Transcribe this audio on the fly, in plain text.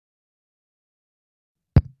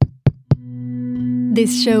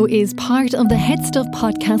This show is part of the Head Stuff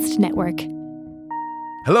Podcast Network.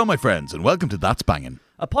 Hello, my friends, and welcome to That's Bangin',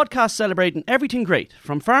 a podcast celebrating everything great,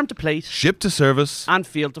 from farm to plate, ship to service, and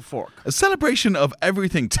field to fork. A celebration of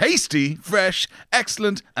everything tasty, fresh,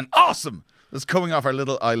 excellent, and awesome that's coming off our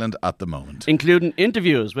little island at the moment. Including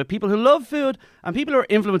interviews with people who love food and people who are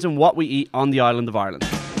influencing what we eat on the island of Ireland.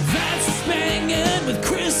 That's Bangin' with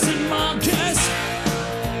Chris and Marcus.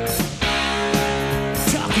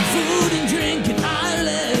 Talking food and drink in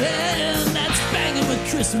Ireland. That's Bangin' with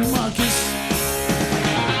Chris and Marcus.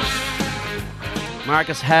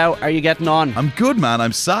 Marcus, how are you getting on? I'm good, man.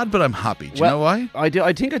 I'm sad, but I'm happy. Do you know why? I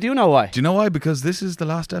think I do know why. Do you know why? Because this is the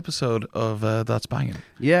last episode of That's Bangin'.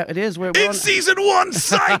 Yeah, it is. We're In on season 1,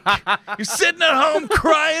 psych! You're sitting at home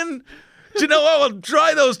crying. Do you know what? Well,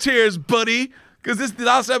 dry those tears, buddy. Because this is the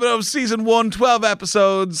last episode of season 1, 12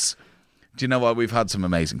 episodes. Do you know what? We've had some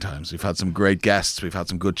amazing times. We've had some great guests. We've had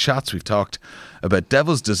some good chats. We've talked about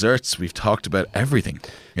Devil's Desserts. We've talked about everything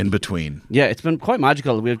in between. Yeah, it's been quite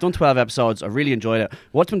magical. We've done 12 episodes. I've really enjoyed it.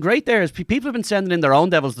 What's been great there is people have been sending in their own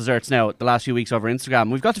Devil's Desserts now the last few weeks over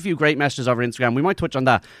Instagram. We've got a few great messages over Instagram. We might touch on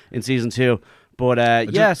that in season 2. But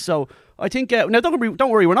so I think now don't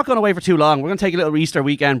worry, we're not going away for too long. We're going to take a little Easter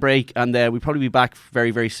weekend break, and we'll probably be back very,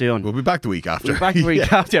 very soon. We'll be back the week after. We'll be back the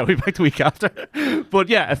week after. Yeah, we'll be back the week after. But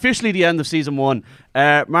yeah, officially the end of season 1.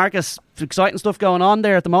 Marcus, exciting stuff going on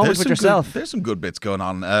there at the moment with yourself. There's some good bits going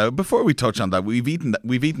on. Before we touch on that, we've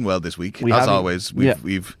eaten well this week. Always.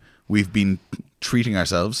 We've been treating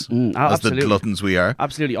ourselves as the gluttons we are.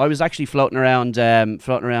 Absolutely. I was actually floating around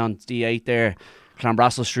D8 there,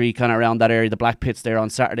 Clanbrassil Street, kind of around that area, the Black Pits there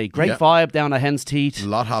on Saturday. Great vibe down at Hen's Teeth. A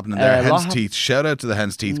lot happening there. Hen's Teeth. Shout out to the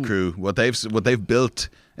Hen's Teeth crew. What they've built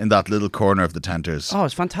in that little corner of the Tenters. Oh,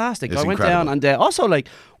 it's fantastic. I went incredible. down, and also like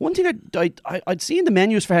one thing I'd seen the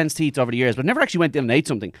menus for Hen's Teeth over the years, but never actually went in and ate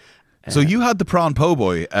something. So you had the prawn po'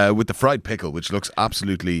 boy with the fried pickle, which looks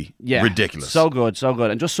absolutely ridiculous. So good,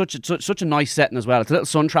 and just such a nice setting as well. It's a little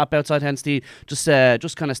sun trap outside Hen's Teeth, just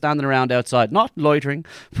kind of standing around outside, not loitering,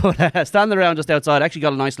 but standing around just outside. I actually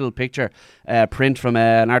got a nice little picture print from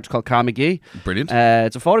an artist called Carl McGee. Brilliant.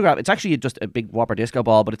 It's a photograph. It's actually just a big Whopper disco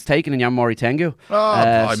ball, but it's taken in Yamamori Tengu.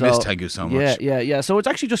 I miss Tengu so much. Yeah. So it's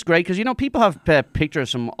actually just great because people have pictures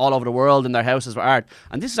from all over the world in their houses for art,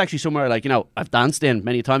 and this is actually somewhere like I've danced in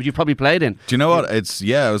many times. You've probably played in. Do you know what? It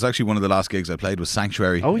was actually one of the last gigs I played was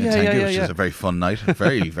Sanctuary in Tengu, which is a very fun night.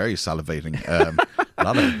 Very, very salivating.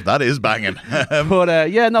 That is banging.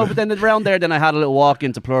 But then around there, then I had a little walk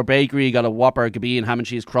into Plur Bakery, got a Whopper, Gabi and ham and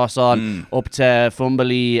cheese croissant, up to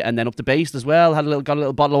Fumbley, and then up to Based as well. Got a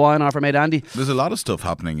little bottle of wine off our mate Andy. There's a lot of stuff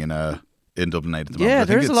happening in Dublin 8 at the moment. Yeah,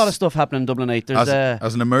 there is a lot of stuff happening in Dublin 8. There's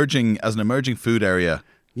as an emerging food area.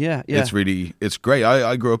 Yeah. It's great.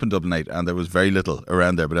 I grew up in Dublin 8 and there was very little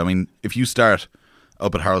around there. But I mean, if you start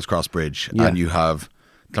up at Harold's Cross Bridge and you have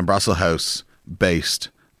Clanbrassil House, Based,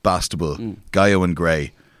 Bastable, Gaio and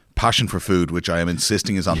Grey, Passion for Food, which I am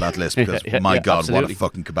insisting is on that list because my God, absolutely. what a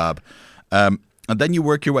fucking kebab. And then you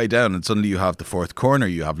work your way down and suddenly you have the Fourth Corner,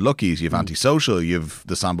 you have Lucky's, you have Antisocial, you have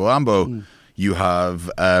the Sambo Ambo, you have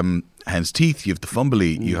Hen's Teeth, you have the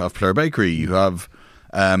Fumbley, you have Plur Bakery, you have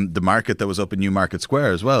the market that was up in Newmarket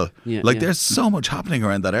Square as well. There's so much happening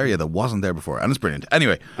around that area that wasn't there before, and it's brilliant.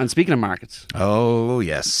 Anyway. And speaking of markets. Oh,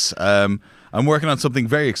 yes. I'm working on something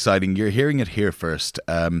very exciting. You're hearing it here first.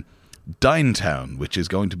 Dinetown, which is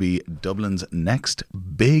going to be Dublin's next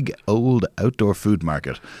big old outdoor food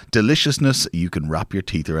market. Deliciousness you can wrap your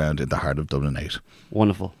teeth around in the heart of Dublin 8.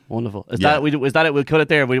 Wonderful. Is that it? We'll cut it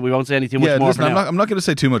there. We won't say anything much more. Listen, for now. I'm not going to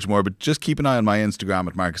say too much more, but just keep an eye on my Instagram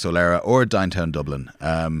at Marcus O'Lara or Dinetown Dublin,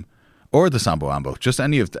 or the Sambo Ambo. Just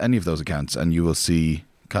any of those accounts, and you will see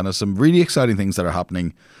kind of some really exciting things that are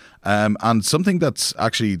happening. And something that's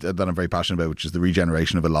actually that I'm very passionate about, which is the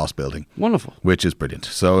regeneration of a lost building. Wonderful. Which is brilliant.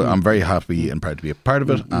 So I'm very happy and proud to be a part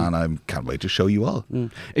of it, and I can't wait to show you all.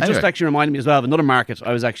 It just actually reminded me as well of another market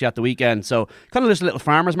I was actually at the weekend. So kind of just a little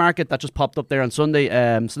farmers market that just popped up there on Sunday.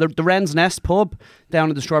 So the Wren's Nest pub down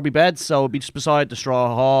in the Strawberry Beds, so it'd be just beside the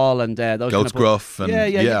Straw Hall and those Goat's Gruff.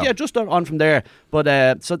 And just on from there.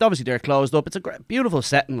 But so obviously they're closed up. It's a beautiful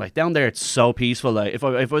setting. Like down there, it's so peaceful. Like if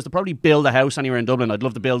I was to probably build a house anywhere in Dublin, I'd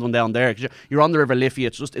love to build one down there because you're on the River Liffey.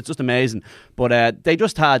 It's just amazing. But they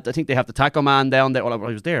just had, I think they have the Taco Man down there. Well, I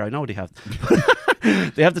was there. I know they have.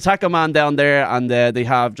 They have the Taco Man down there, and they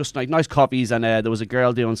have just like nice coffees. And there was a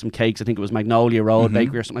girl doing some cakes. I think it was Magnolia Road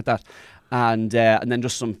Bakery or something like that. And then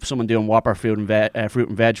just someone doing Whopper fruit and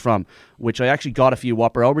veg from, which I actually got a few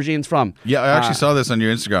Whopper aubergines from. Yeah, I actually saw this on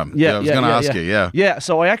your Instagram. I was going to ask you. Yeah,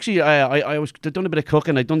 so I actually I was done a bit of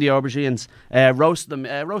cooking. I'd done the aubergines, roasted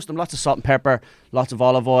them, lots of salt and pepper, lots of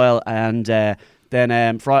olive oil, and then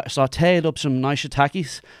sauteed up some nice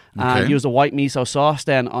shiitakes and Okay. used a white miso sauce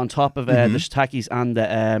then on top of the shiitakes and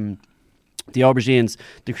the aubergines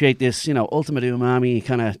to create this, ultimate umami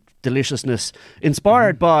kind of deliciousness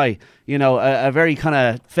inspired by, a very kind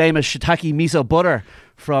of famous shiitake miso butter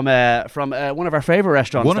from one of our favorite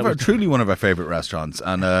restaurants. Truly one of our favorite restaurants.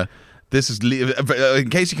 And this is, in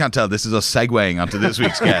case you can't tell, this is us segueing onto this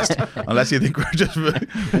week's guest, unless you think we're just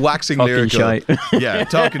waxing Talking lyrical. shite. Yeah,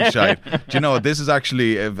 talking shite. Do you know what? This is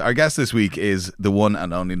actually, our guest this week is the one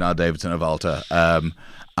and only Niall Davidson of Alta.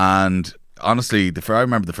 And honestly, I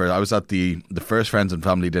remember I was at the first friends and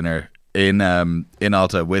family dinner in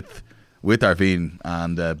Alta with Arvine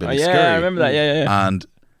and Billy Scurry. I remember that. Yeah. And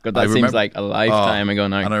God, I that seems remember- like a lifetime ago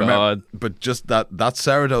now. and I remember, but just that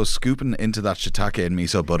sourdough scooping into that shiitake and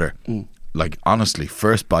miso butter, like honestly,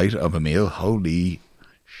 first bite of a meal, holy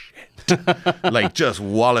shit, like just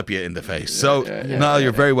wallop you in the face. So, Niall,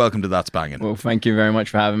 you're very welcome to That's Banging. Well, thank you very much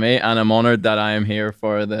for having me, and I'm honoured that I am here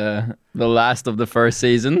for the last of the first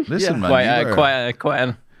season. Listen, man, you are- quite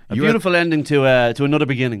an. A beautiful ending to another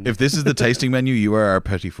beginning. If this is the tasting menu, you are our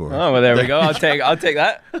petit four. Oh well, there we go. I'll take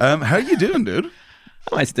that. How are you doing, dude?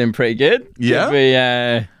 I'm doing pretty good. Yeah?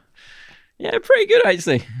 Could be, pretty good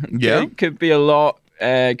actually. Yeah? Could be a lot.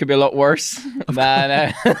 Could be a lot worse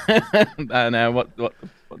than what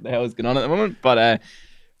the hell is going on at the moment. But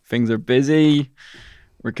things are busy.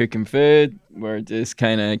 We're cooking food. We're just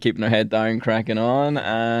kind of keeping our head down, cracking on,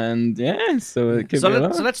 and so it could be a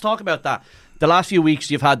lot. So let's talk about that. The last few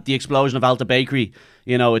weeks, you've had the explosion of Alta Bakery.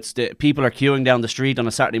 It's people are queuing down the street on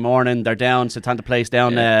a Saturday morning. They're down Satanta Place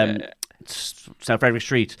down South Frederick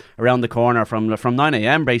Street, around the corner from 9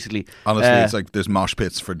 a.m. basically. Honestly, it's like there's mosh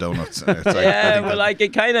pits for donuts. It's like,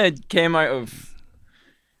 it kind of came out of.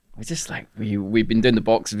 It's just like we've been doing the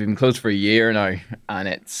box. We've been closed for a year now, and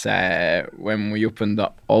it's when we opened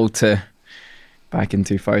up Alta back in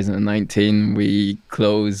 2019, we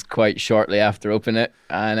closed quite shortly after opening it,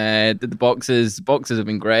 and did the boxes. The boxes have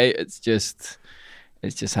been great. It's just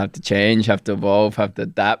have to change, have to evolve, have to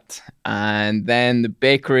adapt, and then the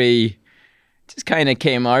bakery just kind of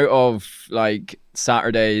came out of like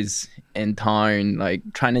Saturdays in town, like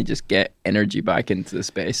trying to just get energy back into the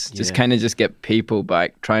space, just kind of just get people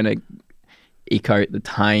back, trying to eke out the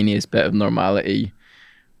tiniest bit of normality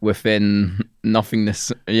within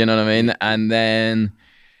nothingness, you know what I mean? And then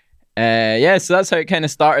so that's how it kind of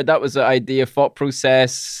started. That was the idea, thought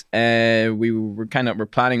process. We're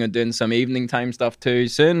planning on doing some evening time stuff too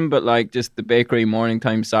soon, but like just the bakery morning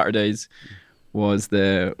time Saturdays was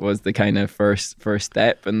the kind of first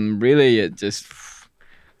step, and really it just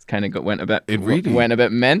kind of went a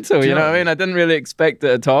bit mental. You know what I mean? I didn't really expect it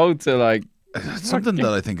at all to like. Something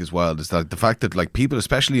that I think is wild is that the fact that like people,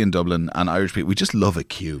 especially in Dublin and Irish people, we just love a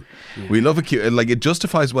queue. We love a queue. Like it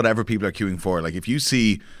justifies whatever people are queuing for. Like if you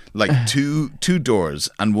see like two doors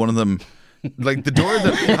and one of them, like the door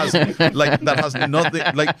that has nothing,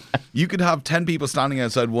 like you could have 10 people standing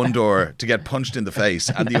outside one door to get punched in the face,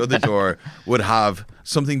 and the other door would have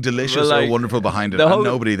something delicious or wonderful behind it, and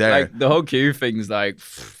nobody there. Like the whole queue thing's like,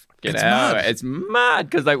 It's mad. It's mad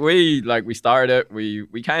because we started it.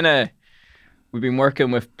 We've been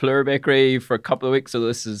working with Plur Bakery for a couple of weeks, so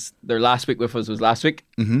this is their last week with us was last week.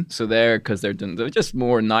 Mm-hmm. So they're just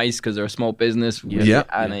more nice because they're a small business.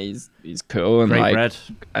 And he's cool and Great bread.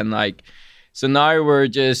 And like, so now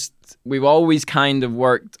we've always kind of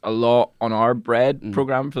worked a lot on our bread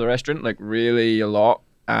program for the restaurant, like really a lot.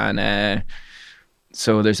 And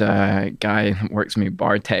so there's a guy that works with me,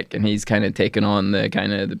 Bartek, and he's kind of taken on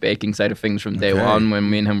the baking side of things from day one when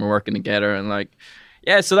me and him were working together, and like.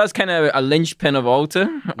 Yeah, so that's kind of a linchpin of Alta,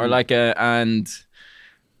 or and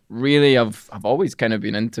really I've always kind of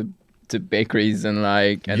been into bakeries and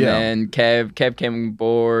then Kev came on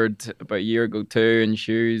board about a year ago too, and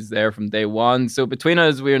Shoes there from day one. So between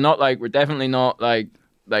us, we're definitely not like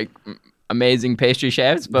amazing pastry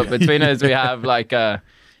chefs, but between us we have like a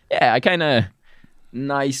kind of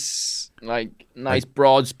nice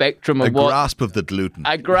broad spectrum of grasp of the gluten.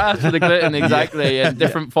 A grasp of the gluten, exactly, in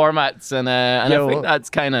different formats, and I think that's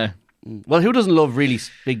kind of. Well, who doesn't love really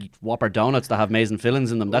big Whopper donuts that have amazing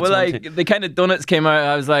fillings in them? That's the kind of donuts came out.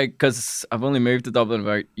 I was like, because I've only moved to Dublin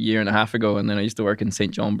about a year and a half ago, and then I used to work in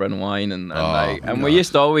St. John Bread and Wine, and we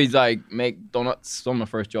used to always like make donuts. Some of my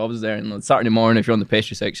first jobs there, and on Saturday morning, if you're on the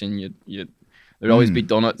pastry section, there'd always be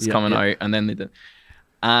donuts coming out, and then they did,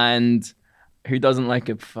 and. Who doesn't like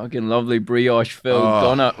a fucking lovely brioche filled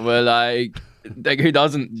donut with like like who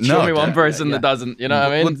doesn't? No, Show me one yeah, person that doesn't. You know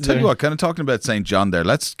what I mean? Well, tell you what, kind of talking about St. John there,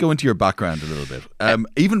 let's go into your background a little bit.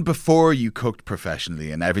 Even before you cooked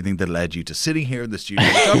professionally and everything that led you to sitting here in the studio,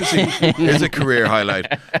 which obviously is a career highlight.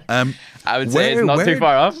 I would say it's not too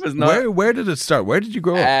far off. It's not. Where did it start? Where did you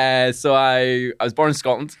grow up? So I was born in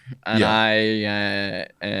Scotland, and Yeah.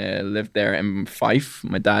 I lived there in Fife.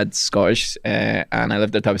 My dad's Scottish, and I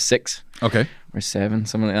lived there till I was 6 Okay. or 7,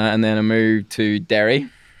 something like that. And then I moved to Derry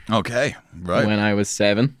Okay. Right. when I was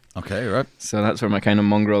 7. Okay. Right. So that's where my kind of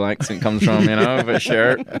mongrel accent comes from, you know. But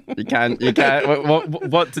sure, you can't.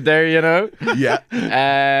 What to do, you know?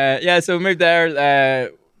 Yeah. So we moved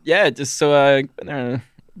there. Just so I been there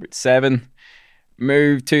about 7.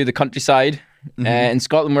 Moved to the countryside. In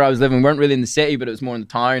Scotland, where I was living, we weren't really in the city, but it was more in the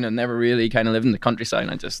town. I never really kind of lived in the countryside,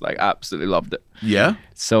 and I just like absolutely loved it. Yeah.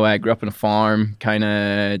 So I grew up on a farm, kind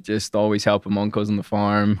of just always helping my uncles on the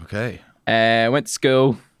farm. Okay. Went to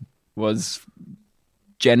school, was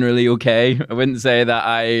generally okay. I wouldn't say that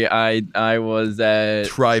I was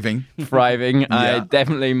Thriving. thriving. I Yeah.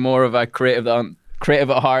 definitely more of a creative at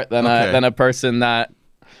heart than Okay. a person that.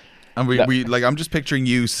 And we like I'm just picturing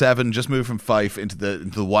you 7, just moved from Fife into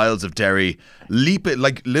the wilds of Derry, leaping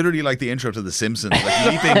like literally like the intro to The Simpsons, like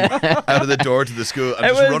leaping out of the door to the school and It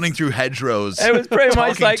just was- running through hedgerows. It was pretty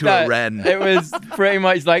much talking like to that. a wren. It was pretty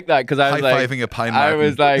much like that because I was like, High-fiving a pine I marten.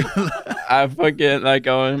 was like, I fucking like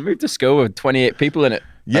I moved to school with 28 people in it.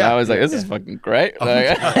 Yeah. And I was like, this is fucking great.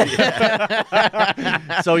 Like,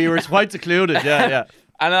 So you were quite secluded. Yeah.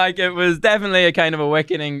 and like it was definitely a kind of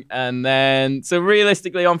awakening. And then so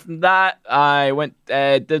realistically on from that, I went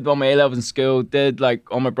did all my A-levels in school. Did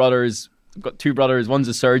like all my brothers. I've got 2 brothers. One's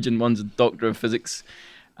a surgeon. One's a doctor of physics.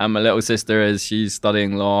 And my little sister she's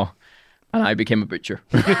studying law. And I became a butcher.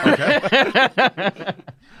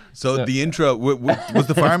 So the intro was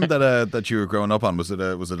the farm that you were growing up on. Was it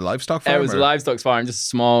a livestock farm? It was a livestock farm, just a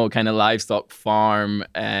small kind of livestock farm.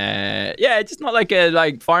 Just not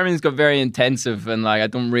like farming's got very intensive, and like I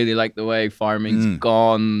don't really like the way farming's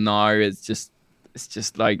gone now. It's just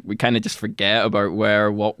like we kind of just forget about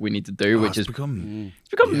what we need to do, which is become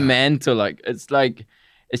mental. Like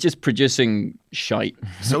it's just producing shite.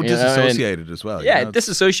 so You know what I mean? disassociated as well. Yeah, you know?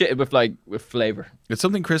 disassociated with flavor. It's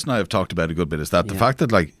something Chris and I have talked about a good bit. Is that the fact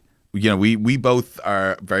that like. You know, we both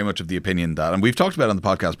are very much of the opinion that, and we've talked about it on the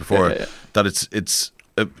podcast before, that it's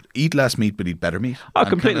eat less meat but eat better meat. Oh, And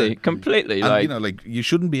completely. And Like you know, like you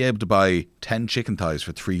shouldn't be able to buy 10 chicken thighs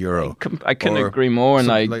for €3. I couldn't Or agree more. And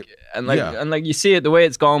something like you see it the way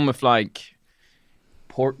it's gone with like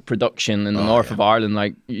pork production in the north of Ireland.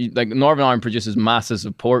 Like Northern Ireland produces masses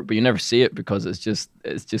of pork, but you never see it because it's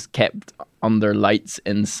just kept under lights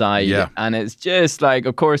inside. Yeah. And it's just like,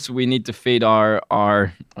 of course, we need to feed our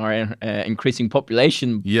increasing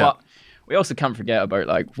population. Yeah. But we also can't forget about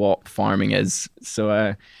like what farming is.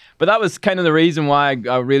 So, but that was kind of the reason why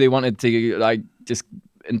I really wanted to like just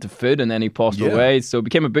into food in any possible Yeah. way. So I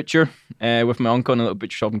became a butcher with my uncle in a little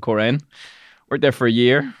butcher shop in Coleraine. Worked there for a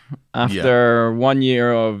year. After 1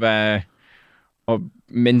 year of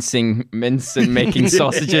mincing and making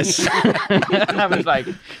sausages, I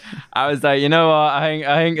was like, you know what?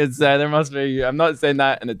 I think it's there must be. I'm not saying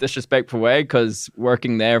that in a disrespectful way because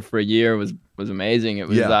working there for a year was amazing. It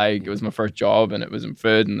was like it was my first job and it was in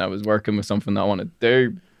food and I was working with something that I wanted to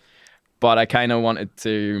do. But I kind of wanted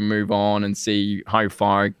to move on and see how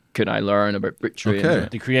far could I learn about butchery. Okay.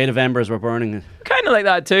 The creative embers were burning. Kind of like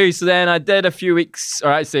that too. So then I did a few weeks,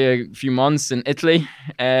 or actually a few months in Italy,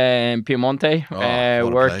 in Piemonte, what a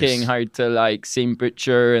working place. how to like seam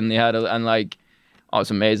butcher, and they had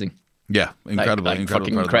it's amazing. Yeah, incredible, like incredible,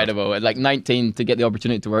 fucking part of that. incredible. At like 19 to get the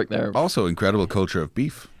opportunity to work there. Also, incredible culture of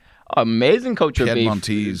beef. Amazing culture of beef.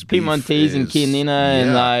 Piemontese beef Piemontese and is- Chianina,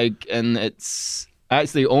 yeah. and it's I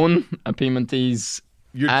actually own a Piemontese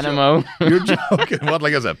You're animal. You're joking. What,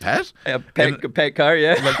 like as a pet? A pet car,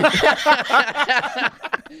 yeah.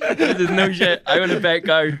 There's no shit. I own a pet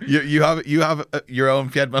car. You have your own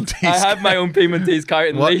Piedmontese. I have my own Piemontese car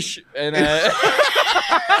in What? leash. And,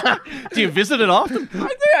 Do you visit it often? I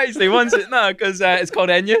do actually once. No, because it's called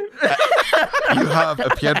Enya. You have a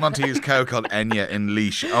Piedmontese cow called Enya in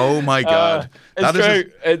leash. Oh my god, It's That is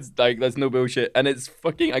true. It's like, that's no bullshit. And it's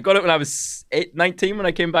fucking, I got it when I was 19 when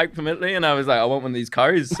I came back from Italy. And I was like, I want one of these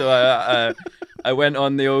cars. So I went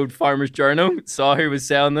on the old Farmer's Journal, saw who was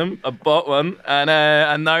selling them. I bought one.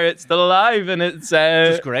 And now it's still alive. And it's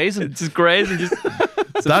Just grazing. It's just grazing. Just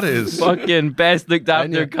That is fucking best looked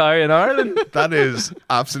after cow in Ireland. that is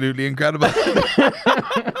absolutely incredible.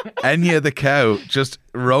 Enya the cow just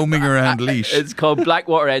roaming around leash. It's called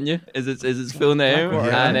Blackwater Enya, is its full name,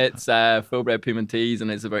 Blackwater, and it's full-bred Piemontese,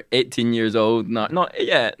 and it's about 18 years old. Not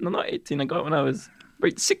 18. I got it when I was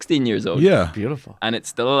about 16 years old. Yeah. Beautiful. And it's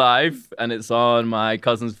still alive, and it's on my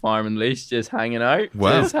cousin's farm in Leash, just hanging out,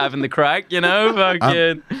 Wow. just having the crack,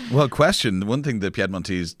 fucking. Well, question. One thing the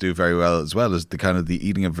Piedmontese do very well as well is the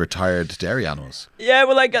eating of retired dairy animals. Yeah,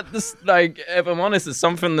 well, if I'm honest, it's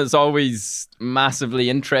something that's always massively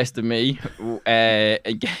interested me.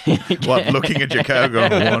 What, looking at your cow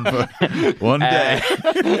going one day?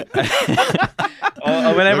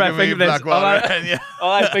 Whenever Look I think at of me, this, Blackwater, Enya.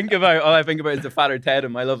 all I think about is the fatter Ted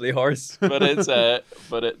and my lovely horse, but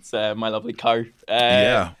it's my lovely cow.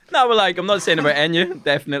 Yeah. No, well, I'm not saying about Enya.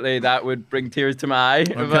 Definitely, that would bring tears to my eye.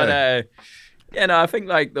 Okay. But I think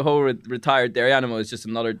the whole retired dairy animal is just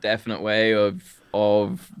another definite way of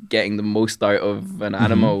getting the most out of an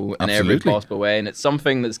animal in every Absolutely. possible way, and it's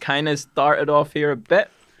something that's kind of started off here a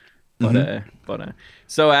bit. But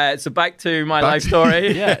so back to my life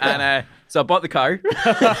story. And so I bought the car,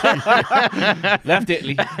 Left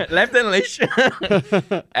Italy. left in Leash,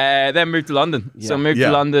 then moved to London. So moved Yeah.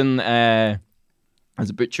 to London as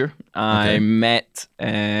a butcher. I moved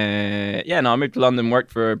to London, worked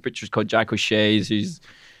for a butcher called Jack O'Shea's, who's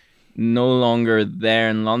no longer there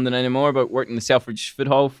in London anymore, but worked in the Selfridge Food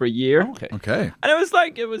Hall for a year. Okay. And it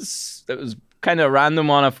was kind of a random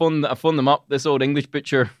one. I phoned them up. This old English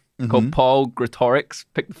butcher called Paul Gretorix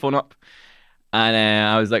picked the phone up, and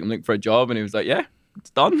I was like, I'm looking for a job, and he was like, yeah,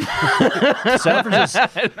 it's done.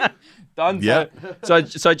 Selfridges. Done. Yeah.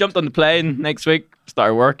 So I jumped on the plane next week,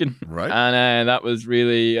 started working. Right. And that was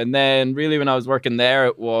really, and then really when I was working there,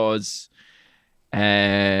 it was,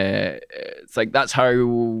 it's like that's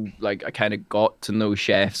how I kind of got to know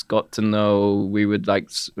chefs, got to know we were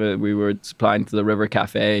supplying to the River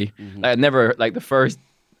Cafe. I never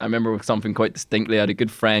I remember something quite distinctly. I had a good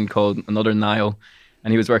friend called another Niall,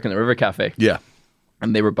 and he was working at the River Cafe. Yeah.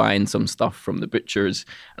 And they were buying some stuff from the butchers,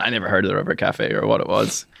 and I never heard of the River Cafe or what it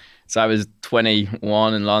was. So I was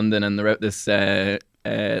 21 in London, and the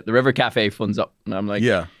River Cafe phones up, and I'm like,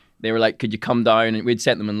 Yeah. They were like, could you come down? And we'd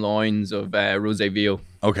sent them in loins of rosé veal,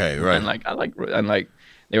 Okay. Right. and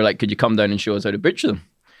they were like, could you come down and show us how to butcher them?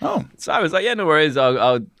 Oh. So I was like, yeah, no worries,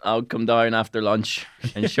 I'll come down after lunch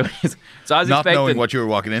and show you. So I was Not expecting, knowing what you were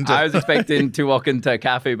walking into. I was expecting to walk into a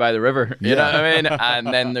cafe by the river, you know what I mean? And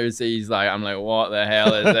then there's these I'm like, what the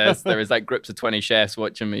hell is this? There was groups of 20 chefs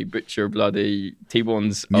watching me butcher bloody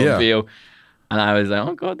T-bones of veal. And I was like,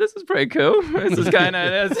 oh God, this is pretty cool. This is kind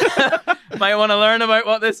of this. Might want to learn about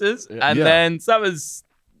what this is. And then, so that was,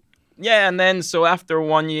 and then so after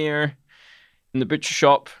 1 year in the butcher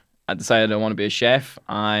shop, I decided I want to be a chef.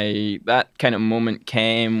 That kind of moment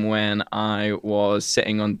came when I was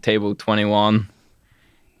sitting on table 21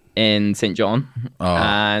 in St. John,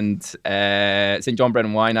 and St. John Bread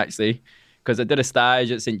and Wine, actually, because I did a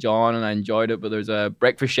stage at St. John and I enjoyed it, but there's a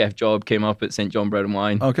breakfast chef job came up at St. John Bread and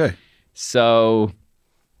Wine. Okay. So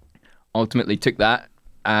ultimately took that,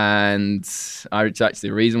 and actually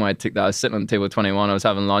the reason why I took that, I was sitting on table 21, I was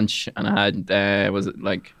having lunch, and I had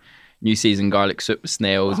new season garlic soup with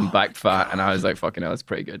snails and back fat, and I was like, fucking hell, that's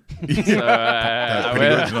pretty good. So That's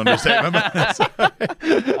pretty good, an understatement.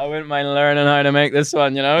 I wouldn't mind learning how to make this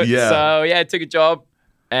one, Yeah. So I took a job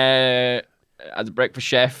as a breakfast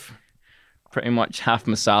chef, pretty much half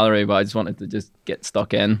my salary, but I just wanted to just get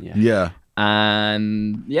stuck in. Yeah.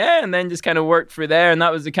 And then just kind of worked through there, and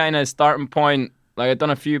that was the kind of starting point. I'd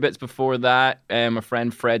done a few bits before that. My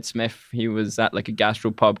friend Fred Smith, he was at a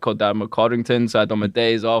gastro pub called Admiral Codrington, so I'd done my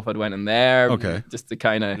days off, I'd went in there. Okay. Just to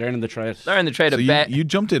kind of Learning the trade. a So bit. you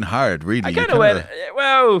jumped in hard, really. I You kind of went,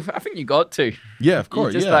 well, I think you got to. Yeah, of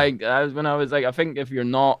course. Just when I was I think if you're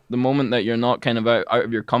not, the moment that you're not kind of out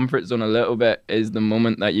of your comfort zone a little bit is the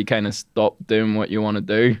moment that you kind of stop doing what you want to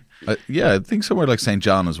do. I think somewhere like St.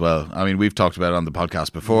 John as well. I mean, we've talked about it on the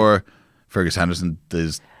podcast before. Fergus Henderson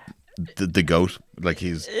is the goat.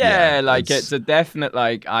 He's it's a definite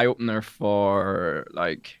eye opener for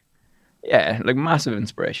massive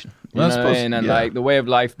inspiration. You know what I mean? And the way of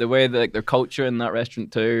life, the way that their culture in that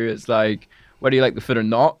restaurant too. It's whether you like the food or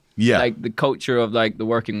not. Yeah. The culture of the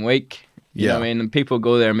working week. You know what I mean? And people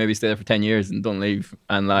go there and maybe stay there for 10 years and don't leave.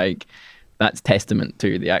 And that's testament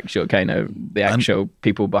to the actual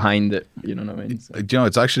people behind it. You know what I mean? So.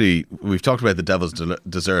 It's actually, we've talked about the Devil's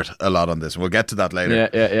Dessert a lot on this, and we'll get to that later.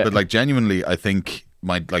 Yeah. But genuinely, I think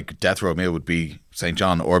my like death row meal would be St.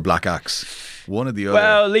 John or Black Axe. One or the other.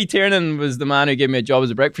 Well, Lee Tiernan was the man who gave me a job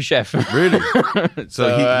as a breakfast chef. Really?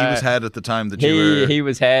 So he was head at the time that you were. He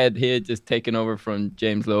was head. He had just taken over from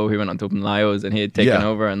James Lowe. He went on to open Lyos, and he had taken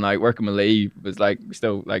over. And like working with Lee was like we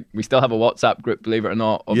still have a WhatsApp group, believe it or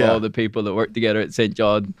not, of all the people that worked together at St.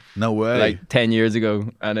 John. No way. Like 10 years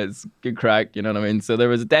ago, and it's good crack. You know what I mean? So there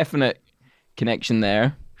was a definite connection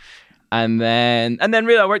there. And then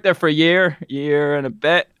really I worked there for a year and a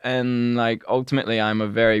bit, and like ultimately I'm a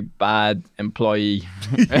very bad employee.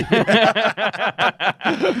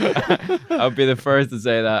 I'll be the first to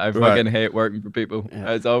say that. I fucking hate working for people.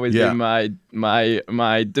 It's always been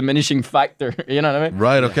my diminishing factor. You know what I mean?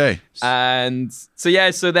 Right, okay. And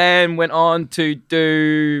so then went on to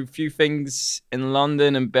do a few things in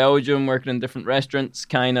London and Belgium, working in different restaurants,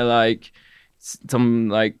 kind of like some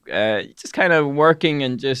like just kind of working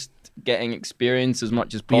and just getting experience as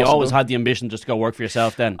much as possible. You always had the ambition just to go work for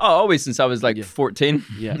yourself then? Oh, always, since I was like 14.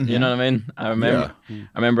 Yeah. You know what I mean? I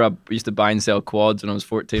remember I used to buy and sell quads when I was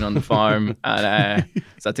 14 on the farm. And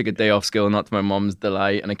so I took a day off school, not to my mum's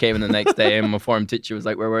delight. And I came in the next day and my form teacher was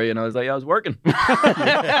like, "Where were you?" And I was like, "I was working." I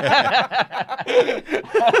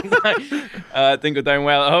think we're doing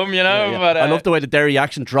well at home, you know. But I love the way the Derry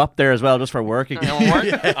accent dropped there as well, just for working.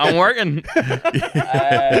 I'm working.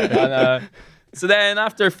 So then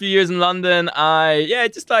after a few years in London, I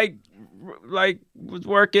just like was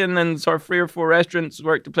working in sort of 3 or 4 restaurants.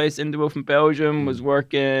 Worked a place in Wolf in Belgium. Was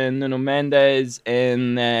working Nuno Mendes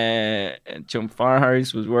in Chilm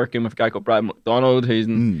Firehouse. Was working with a guy called Brad McDonald, who's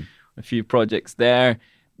in a few projects there.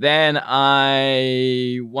 Then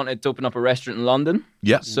I wanted to open up a restaurant in London.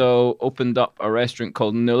 Yeah. So opened up a restaurant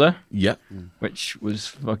called Nulla. Yeah. Which was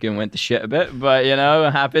fucking went to shit a bit, but you know,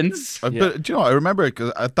 it happens. But do you know, I remember it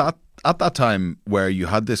because at that time where you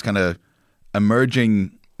had this kind of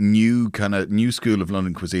emerging new school of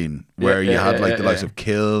London cuisine where you had like the likes of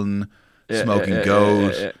Kiln, Smoking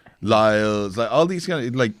Goat, Lyle's, like all these kind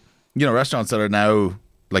of like, you know, restaurants that are now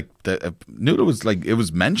like the Noodle was like, it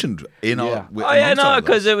was mentioned in all.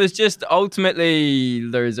 Because it was just ultimately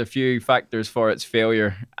there's a few factors for its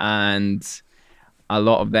failure, and a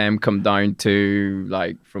lot of them come down to,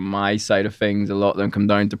 like, from my side of things, a lot of them come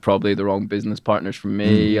down to probably the wrong business partners for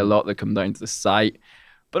me. A lot of them come down to the site.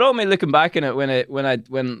 But ultimately, looking back on it, when I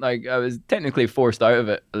was technically forced out of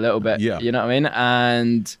it a little bit, you know what I mean?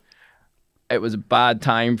 And it was a bad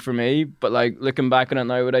time for me, but like looking back on it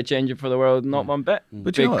now, would I change it for the world? Not one bit.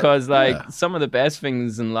 But because some of the best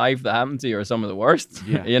things in life that happen to you are some of the worst.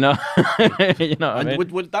 Yeah. You know, you know. What I mean?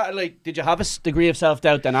 Would that, like, did you have a degree of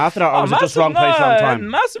self-doubt then after that, or was it just wrong place, wrong time?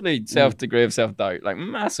 Massively degree of self-doubt, like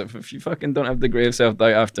massive. If you fucking don't have the degree of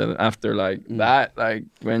self-doubt after like that, like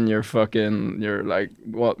when you're like,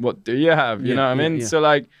 what do you have? You know what I mean? So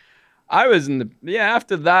like, I was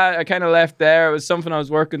after that, I kind of left there. It was something I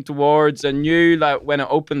was working towards. I knew, like, when it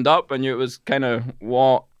opened up, I knew it was kind of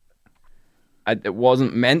what it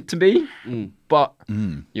wasn't meant to be. But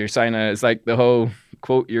you're signing, it's like the whole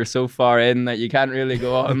quote, you're so far in that you can't really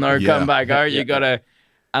go on or come back out. You gotta,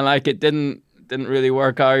 and like, it didn't really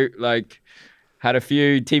work out. Like, had a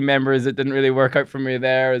few team members that didn't really work out for me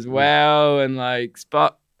there as well. And like,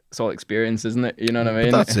 but it's all experience, isn't it? You know what I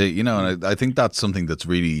mean? But that's it, you know, and I think that's something that's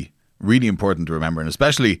really, really important to remember, and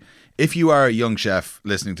especially if you are a young chef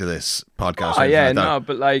listening to this podcast.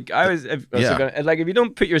 But like if you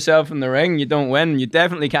don't put yourself in the ring, you don't win. You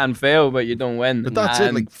definitely can fail, but you don't win. But that's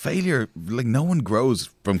it. Like, failure, like, no one grows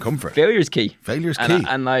from comfort. Failure's key.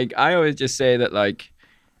 And like, I always just say that, like,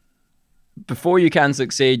 before you can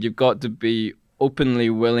succeed, you've got to be openly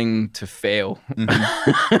willing to fail. You know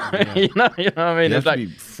what I mean? You have to be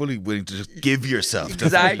fully willing to just give yourself to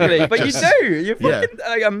exactly. failure. But you do. You fucking,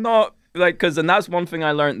 like, I'm not, like, and that's one thing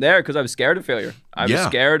I learned there, because I was scared of failure. I was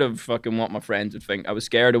scared of fucking what my friends would think. I was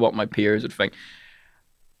scared of what my peers would think.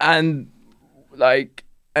 And like,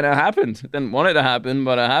 and it happened. Didn't want it to happen,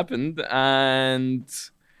 but it happened. And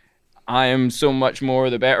I am so much more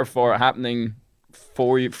the better for it happening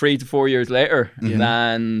 3 to 4 years later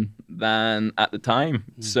than at the time.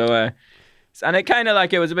 So and it kind of,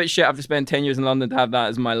 like, it was a bit shit after spending 10 years in London to have that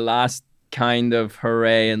as my last kind of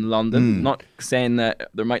hooray in London. Not saying that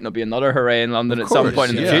there might not be another hooray in London at some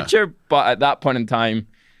point in the future, but at that point in time,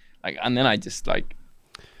 like, and then I just, like,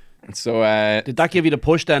 so did that give you the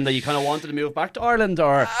push then that you kind of wanted to move back to Ireland,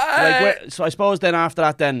 or so I suppose then after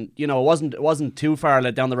that, then, you know, it wasn't too far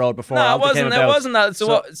down the road before. No, it wasn't that. So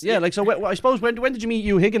what? Yeah, like, so I suppose when did you meet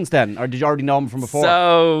Hugh Higgins then, or did you already know him from before?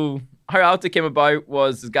 So how Alta came about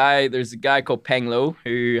was there's a guy called Peng Lo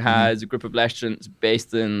who has a group of restaurants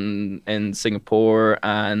based in Singapore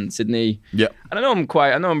and Sydney. Yeah. And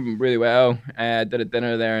I know him really well. I did a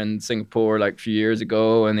dinner there in Singapore like a few years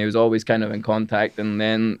ago, and he was always kind of in contact. And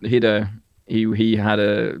then he had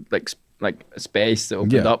a space that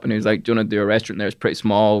opened up, and he was like, "Do you want to do a restaurant there? It's pretty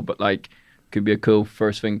small, but like could be a cool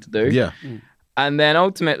first thing to do." Yeah. And then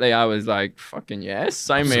ultimately I was like, fucking yes,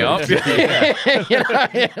 sign me up.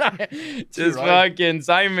 Just fucking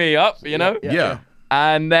sign me up, you know? Yeah.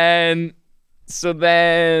 And then,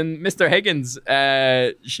 Mr. Higgins,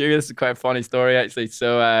 this is quite a funny story actually.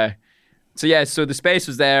 So the space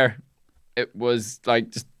was there. It was like,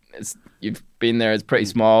 you've been there, it's pretty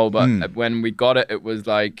small, but when we got it, it was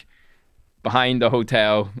like behind the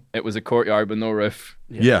hotel. It was a courtyard with no roof.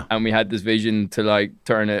 Yeah. And we had this vision to like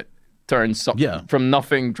turn something from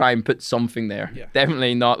nothing, try and put something there. Yeah.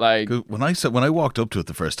 Definitely not like 'Cause when I walked up to it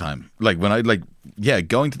the first time, going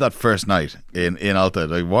to that first night in Alta,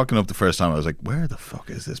 like walking up the first time, I was like, where the fuck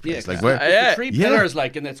is this place? Yeah, like where? the three pillars,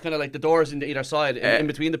 like, and it's kind of like the doors into either side, in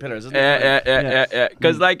between the pillars, isn't it? Yeah.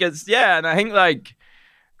 Because like and I think like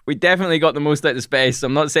we definitely got the most out of the space.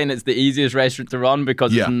 I'm not saying it's the easiest restaurant to run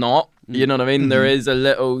because it's not. You know what I mean? There is a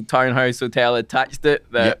little townhouse hotel attached to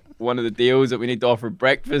it that one of the deals that we need to offer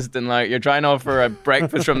breakfast, and like you're trying to offer a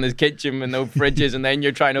breakfast from this kitchen with no fridges, and then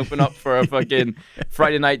you're trying to open up for a fucking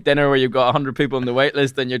Friday night dinner where you've got 100 people on the wait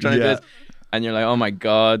list, and you're trying to do this, and you're like, oh my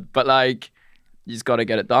god. But like you just got to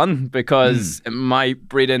get it done because it might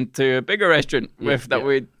breed into a bigger restaurant that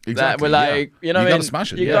we're like, you know what I mean? You gotta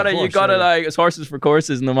smash it. You gotta like, it's horses for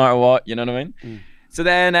courses no matter what, you know what I mean? So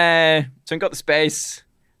then so I got the space,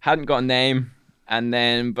 hadn't got a name,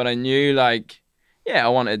 but I knew like, I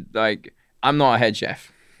wanted like, I'm not a head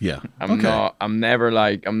chef. Yeah. I'm not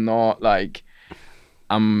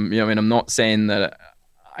saying that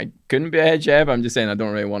I couldn't be a head chef. I'm just saying I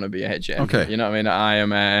don't really want to be a head chef. Okay. You know what I mean? I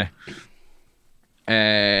am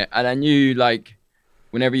and I knew like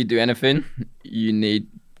whenever you do anything, you need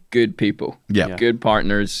good people. Yeah. Good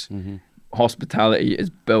partners. Hospitality is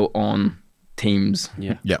built on teams.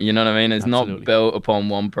 Yeah. You know what I mean? It's Absolutely. not built upon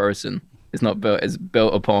one person. It's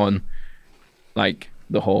built upon like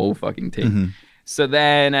the whole fucking team. So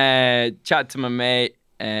then chat to my mate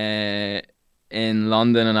in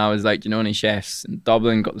London, and I was like, do you know any chefs in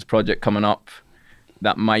Dublin? Got this project coming up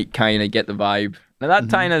that might kind of get the vibe. Now that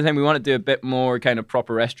time, I think we want to do a bit more kind of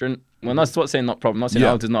proper restaurant. Well, that's what saying not proper. I'm not saying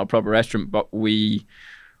Alta's not a proper restaurant, but we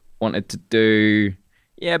wanted to do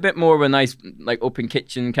a bit more of a nice like open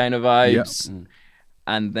kitchen kind of vibes.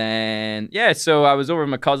 And then so I was over at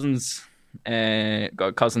my cousin's. Got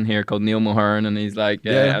a cousin here called Neil Mulhern, and he's like,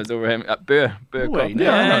 I was over him at Bua. We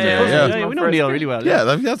know Neil really well. Yeah,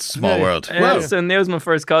 that's a small world. So Neil's my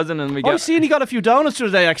first cousin, and we got. I've seen he got a few donuts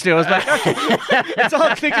today. Actually, I was like, it's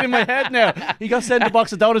all clicking in my head now. He got sent a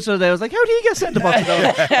box of donuts today. I was like, how did he get sent a box of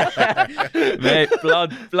donuts? Mate,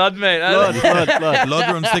 blood, mate. Blood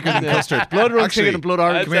runs thicker than custard. Blood runs thicker than blood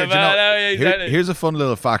orange. Come here, here's a fun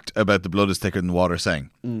little fact about the blood is thicker than water saying.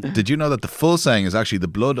 Did you know that the full saying is actually the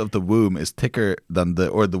blood of the womb is thicker than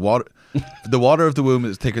the water of the womb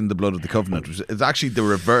is thicker than the blood of the covenant, which is actually the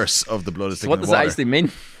reverse of the blood is thicker What than does water. that actually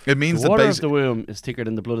mean? It means The water of the womb is thicker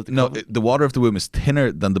than the blood of the covenant. the water of the womb is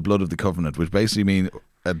thinner than the blood of the covenant, which basically means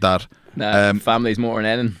that Family's more than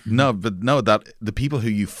anything. that the people who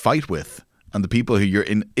you fight with and the people who you're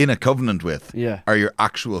in a covenant with are your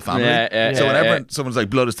actual family. So whenever someone's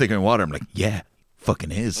like blood is thicker than water, I'm like,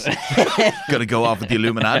 fucking is. Gonna go off with the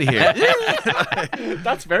Illuminati here.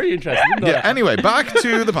 That's very interesting. Anyway, back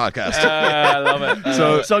to the podcast. I love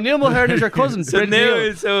it. So Neil Mulhern is your cousin. So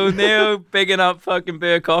Neil bigging up fucking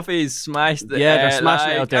Beer Coffee, he's smashed it. Yeah, they're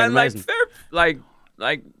smashing it out there. And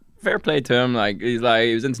fair play to him. Like he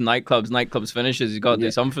was into nightclubs finishes. He's got to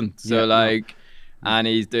do something. So and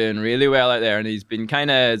he's doing really well out there, and he's been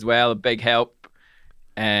kind of as well a big help.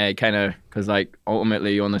 Kind of because like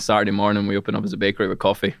ultimately on a Saturday morning we open up as a bakery with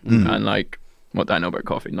coffee, and like what do I know about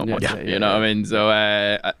coffee? Not much. You know what I mean? So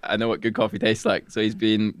I know what good coffee tastes like. So he's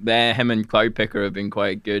been there. Him and Cloudpicker have been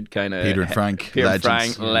quite good kind of. Peter and Frank,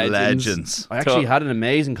 legends. I actually had an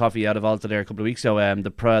amazing coffee out of Alta there a couple of weeks ago.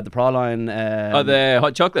 The Praline. The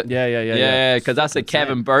hot chocolate. Yeah. Because that's a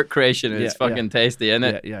Kevin Burke creation. It's fucking tasty, isn't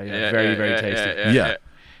it? Yeah. Very, very tasty. Yeah.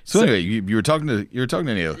 So anyway, you were talking to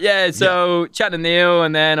Neil. Yeah, so chatting to Neil,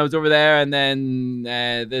 and then I was over there, and then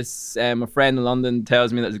my friend in London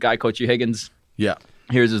tells me that there's a guy called Hugh Higgins. Yeah.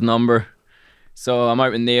 Here's his number. So I'm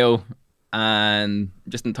out with Neil, and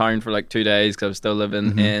just in town for like 2 days because I was still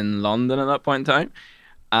living in London at that point in time.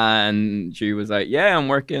 And she was like, I'm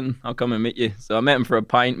working, I'll come and meet you. So I met him for a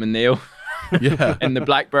pint with Neil. Yeah. in the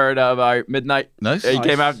Blackbird at about midnight. Nice. He Nice.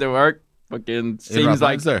 came after work. Fucking seems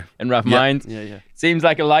like Rathmines there? in Rathmines. Yeah. Seems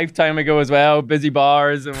like a lifetime ago as well. Busy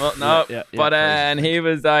bars and whatnot. Yeah, But and he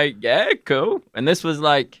was like, yeah, cool. And this was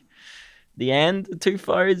like the end of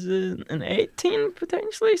 2018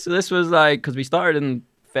 potentially. So this was like, because we started in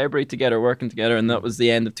February together, working together, and that was the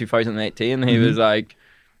end of 2018. He was like,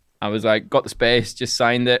 I was like, got the space, just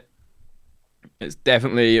signed it. It's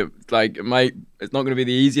definitely like it's not going to be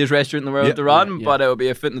the easiest restaurant in the world Yeah. to run, Yeah. but it'll be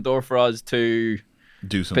a foot in the door for us to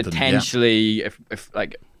Do something. potentially, if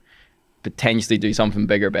like potentially do something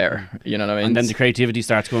bigger, better. You know what I mean? And then the creativity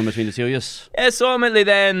starts going between the two of you. Yeah, so ultimately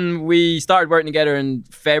then we started working together in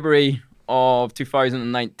February of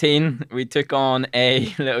 2019. We took on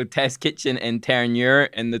a little test kitchen in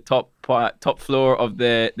Terranure in the top floor of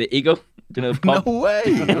the Eagle. Do you know the Yeah. pub? No way.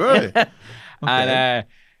 Right. And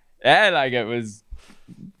yeah, like it was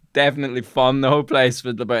definitely fun. The whole place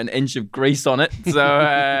with about an inch of grease on it.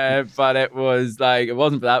 So, but it was like, it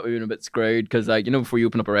wasn't for that, we were a bit screwed because, like, you know, before you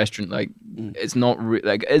open up a restaurant, like, it's not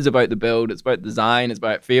like, it is about the build, it's about design, it's about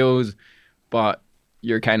how it feels, but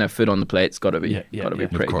your kind of food on the plate's got to be pretty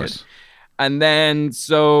Of good. course. And then,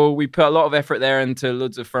 so we put a lot of effort there into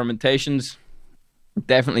loads of fermentations.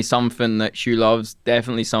 Definitely something that Hugh loves.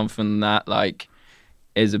 Definitely something that, like,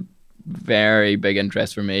 is a very big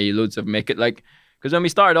interest for me. Loads of make it, like, because when we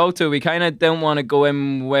started Alto, we kind of didn't want to go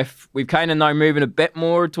in with, we've kind of now moving a bit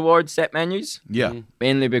more towards set menus. Yeah.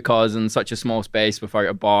 Mainly because in such a small space without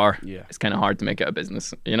a bar, it's kind of hard to make it a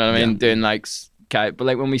business. You know what I mean? Doing like, but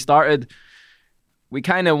like when we started, we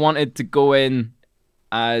kind of wanted to go in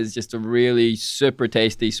as just a really super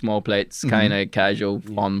tasty small plates, kind of casual,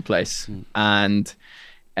 fun place. And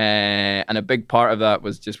a big part of that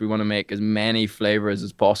was just we want to make as many flavors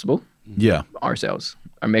as possible Yeah. ourselves.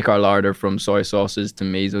 Or make our larder from soy sauces to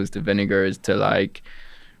misos to vinegars to like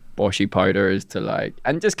boshi powders to like,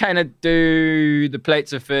 and just kind of do the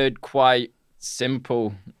plates of food quite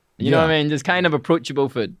simple. You know what I mean? Just kind of approachable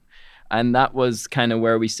food. And that was kind of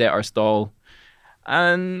where we set our stall.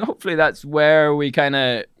 And hopefully that's where we kind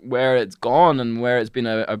of, where it's gone and where it's been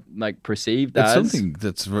a like perceived It's as. something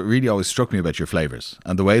that's really always struck me about your flavors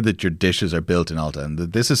and the way that your dishes are built in Alta. And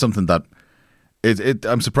this is something that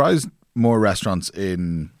I'm surprised more restaurants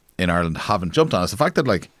in Ireland haven't jumped on. It's the fact that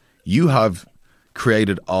like you have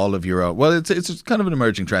created all of your own. Well, it's kind of an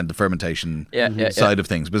emerging trend, the fermentation side of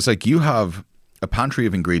things. But it's like you have a pantry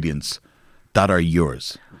of ingredients that are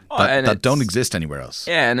yours that don't exist anywhere else.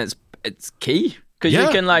 Yeah, and it's key because you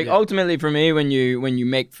can like ultimately for me when you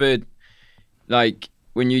make food, like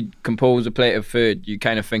when you compose a plate of food, you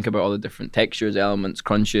kind of think about all the different textures, elements,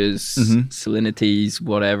 crunches, salinities,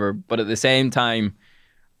 whatever. But at the same time,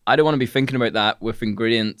 I don't want to be thinking about that with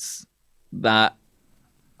ingredients that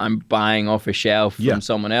I'm buying off a shelf from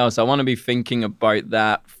someone else. I want to be thinking about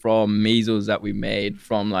that from misos that we made,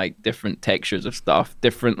 from like different textures of stuff,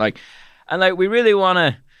 different like, and like we really want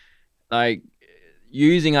to like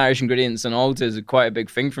using Irish ingredients and Alta is quite a big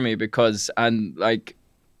thing for me because, and like,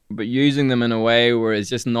 but using them in a way where it's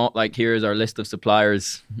just not like, here's our list of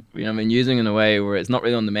suppliers. You know what I mean? Using in a way where it's not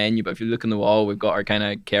really on the menu, but if you look on the wall, we've got our kind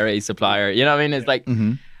of Kerry supplier. You know what I mean? It's like,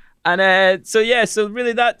 and so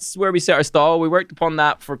really that's where we set our stall. We worked upon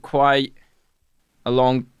that for quite a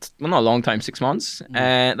long, well, not a long time, 6 months.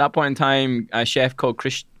 At that point in time, a chef called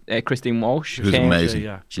Christine Walsh Who's came.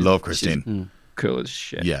 amazing. Love Christine. She's cool as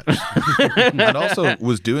shit. Yeah. And also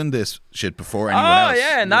was doing this shit before anyone else. Oh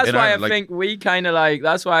yeah, and that's in why Ireland. I think we kind of like.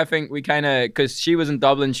 That's why I think we kind of, because she was in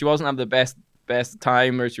Dublin, she wasn't having the best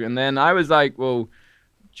time, and then I was like, well, do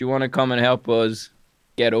you want to come and help us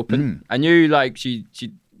get open? I knew like she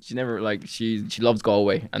never like she loves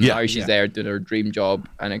Galway, and now she's there doing her dream job,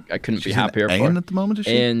 and I couldn't be happier for Aon her. at the moment, is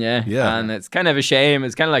she? Aon, yeah, and it's kind of a shame.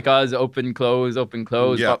 It's kind of like us, open, close.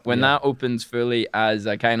 But when that opens fully as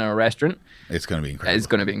a kind of a restaurant, it's going to be incredible. it's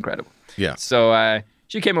going to be incredible. Yeah. So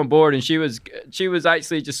she came on board, and she was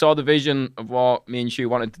actually just saw the vision of what me and she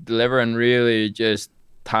wanted to deliver, and really just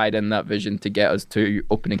tied in that vision to get us to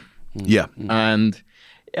opening. Yeah. And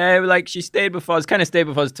like she stayed with us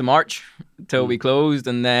to March till we closed,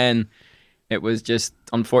 and then it was just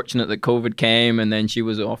unfortunate that COVID came, and then she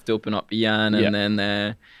was off to open up Ian, and then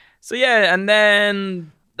and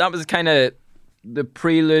then that was kind of the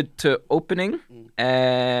prelude to opening.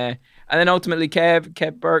 And then ultimately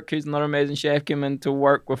Kev Burke, who's another amazing chef, came in to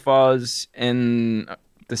work with us in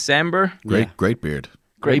December. Great beard.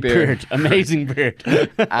 Great beard. Amazing beard.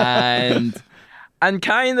 and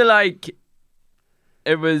kind of like,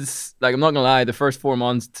 it was like, I'm not gonna lie, the first 4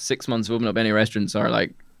 months to 6 months of opening up any restaurants are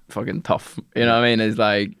like fucking tough. You know what I mean? It's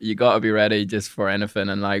like you gotta be ready just for anything.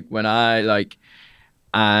 And like when I like,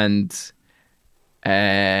 and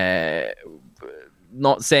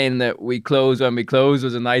Not saying that we closed when we closed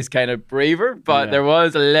was a nice kind of breather, but there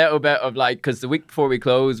was a little bit of like, because the week before we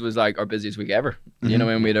closed was like our busiest week ever. You know,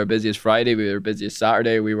 when we had our busiest Friday, we had our busiest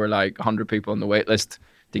Saturday, we were like 100 people on the wait list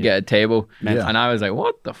to get a table. And I was like,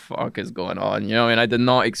 what the fuck is going on? You know, and I did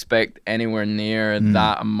not expect anywhere near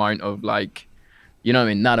that amount of like, you know what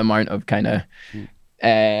I mean, that amount of kind of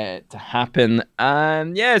to happen.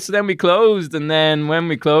 And yeah, so then we closed, and then when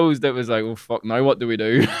we closed it was like, oh fuck, now what do we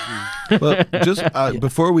do? Well, just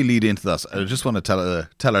before we lead into that, I just want to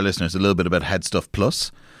tell our listeners a little bit about Headstuff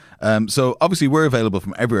Plus. So obviously we're available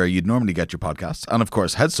from everywhere you'd normally get your podcasts, and of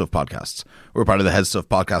course Headstuff Podcasts. We're part of the Headstuff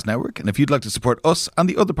Podcast Network, and if you'd like to support us and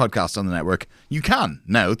the other podcasts on the network, you can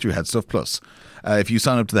now through Headstuff Plus. If you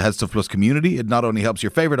sign up to the Headstuff Plus community, it not only helps your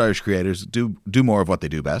favourite Irish creators do more of what they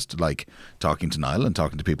do best, like talking to Niall and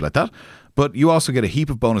talking to people like that, but you also get a heap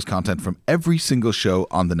of bonus content from every single show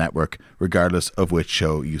on the network, regardless of which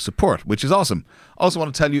show you support, which is awesome. Also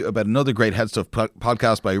want to tell you about another great Headstuff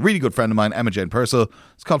podcast by a really good friend of mine, Emma Jane Purcell.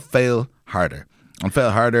 It's called Fail Harder. On Fail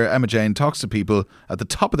Harder, Emma Jane talks to people at the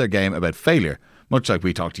top of their game about failure, much like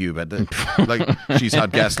we talked to you about. Like she's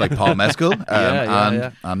had guests like Paul Mescal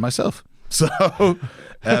and myself. So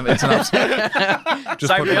it's an absolute.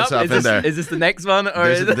 Just put myself in there. Is this the next one,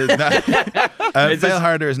 or Fail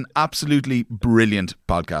Harder is an absolutely brilliant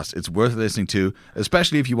podcast. It's worth listening to,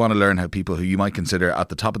 especially if you want to learn how people who you might consider at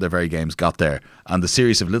the top of their very games got there, and the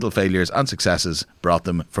series of little failures and successes brought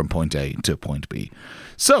them from point A to point B.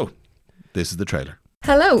 So, this is the trailer.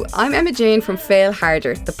 Hello, I'm Emma Jane from Fail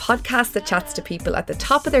Harder, the podcast that chats to people at the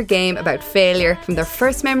top of their game about failure, from their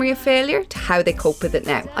first memory of failure to how they cope with it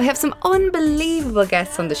now. I have some unbelievable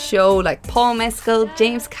guests on the show like Paul Mescal,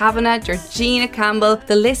 James Kavanagh, Georgina Campbell,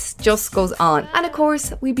 the list just goes on. And of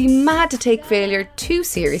course, we'd be mad to take failure too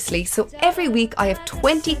seriously, so every week I have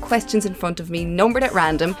 20 questions in front of me, numbered at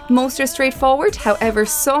random. Most are straightforward, however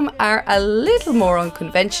some are a little more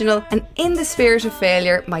unconventional, and in the spirit of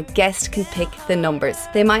failure, my guest can pick the numbers.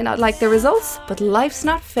 They might not like the results, but life's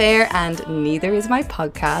not fair, and neither is my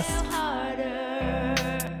podcast.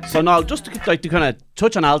 So Niall, just to kind of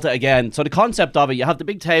touch on Alta again. So the concept of it, you have the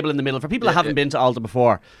big table in the middle. For people that haven't been to Alta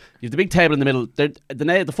before, you have the big table in the middle.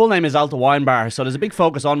 The full name is Alta Wine Bar, so there's a big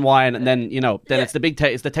focus on wine, and then it's the big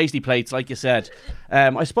it's the tasty plates, like you said.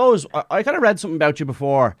 I suppose I kind of read something about you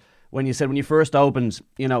before when you said when you first opened,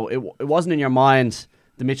 it wasn't in your mind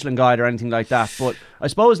the Michelin Guide or anything like that. But I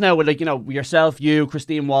suppose now with yourself, you,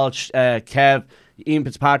 Christine Walsh, Kev, Ian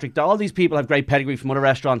Fitzpatrick, all these people have great pedigree from other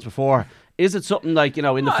restaurants before. Is it something like, in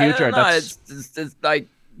the future? It's like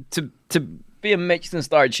to be a Michelin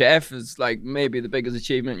starred chef is like maybe the biggest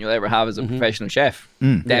achievement you'll ever have as a professional chef.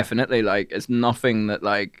 Definitely. Like it's nothing that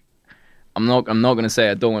like I'm not going to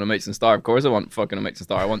say I don't want a Michelin star. Of course I want fucking a Michelin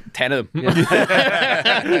star. I want 10 of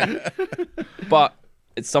them. But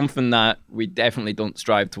it's something that we definitely don't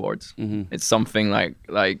strive towards. It's something like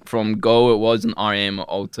from go, it wasn't our aim at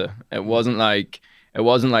Alta. It wasn't like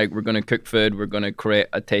we're going to cook food, we're going to create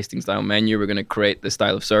a tasting style menu, we're going to create this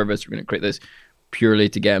style of service, we're going to create this purely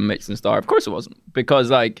to get a Michelin star. Of course it wasn't,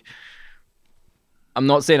 because like I'm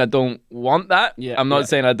not saying I don't want that. I'm not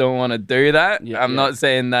saying I don't want to do that. I'm not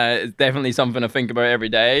saying that it's definitely something I think about every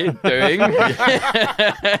day doing.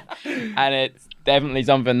 And it's definitely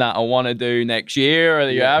something that I want to do next year or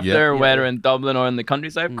the year after, whether in Dublin or in the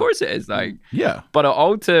countryside. Of course it is. Like, but at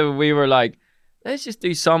Alta, we were like, let's just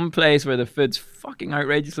do some place where the food's fucking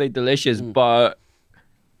outrageously delicious, but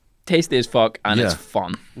tasty as fuck, and it's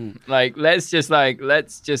fun. Like, let's just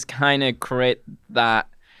kind of create that.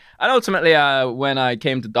 And ultimately, when I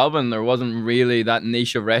came to Dublin, there wasn't really that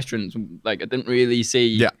niche of restaurants. Like, I didn't really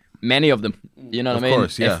see many of them. You know what I mean?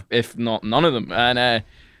 Of course, if not none of them.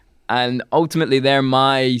 And ultimately, they're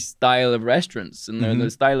my style of restaurants, and they're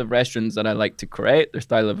the style of restaurants that I like to create. Their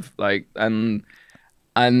style of like and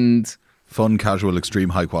fun, casual, extreme,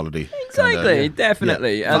 high quality. Exactly,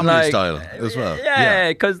 definitely, and family style as well. Yeah,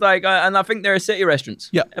 because and I think they're city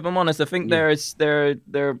restaurants. Yeah, if I'm honest, I think there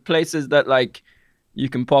are places that like you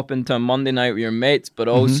can pop into a Monday night with your mates, but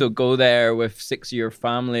also go there with 6 of your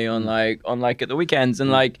family on like at the weekends,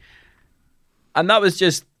 and and that was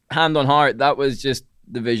just hand on heart. That was just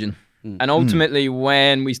the vision. And ultimately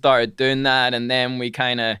when we started doing that, and then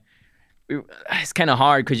it's kind of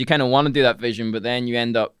hard because you kind of want to do that vision, but then you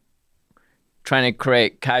end up trying to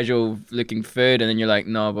create casual looking food, and then you're like,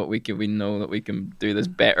 no, but we know that we can do this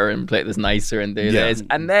better and play this nicer and do this.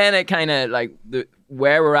 And then it kind of like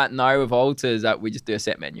where we're at now with Alta is that we just do a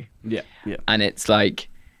set menu. And it's like,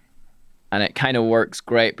 and it kind of works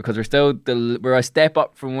great because we're a step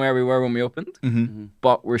up from where we were when we opened,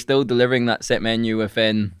 but we're still delivering that set menu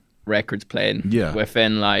within records playing Yeah.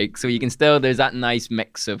 within, like, so you can still, there's that nice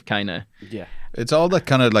mix of kind of, Yeah. It's all that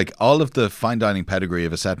kind of like all of the fine dining pedigree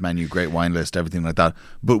of a set menu, great wine list, everything like that,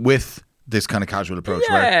 but with this kind of casual approach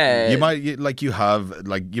Yeah. where you might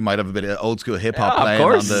you might have a bit of old school hip hop Yeah, of playing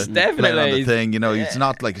course, on the definitely. playing on the thing. You know, it's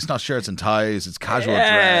not shirts and ties, it's casual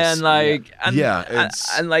yeah, dress. and like, and, Yeah, and,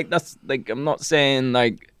 it's- and like, that's like, I'm not saying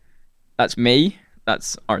like, that's me,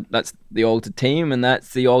 that's the Alta team, and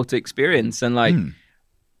that's the Alta experience, and like,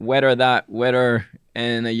 whether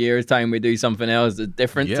in a year's time we do something else that's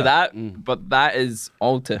different Yeah. to that, but that is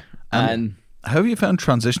Alta. And How have you found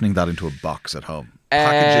transitioning that into a box at home?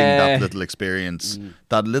 Packaging that little experience,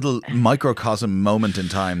 that little microcosm moment in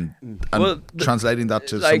time, and Well, translating that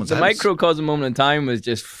to like someone's the house. microcosm moment in time was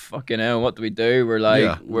just fucking hell. What do we do? We're like,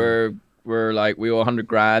 Yeah. we're like, we owe 100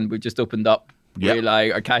 grand. We just opened up. Yeah. We're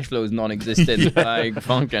like, our cash flow is non-existent. Like,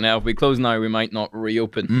 fucking hell. If we close now, we might not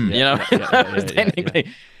reopen. You know, technically.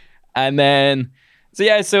 And then,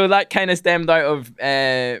 so that kind of stemmed out of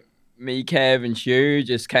me, Kev, and Hugh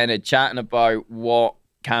just kind of chatting about what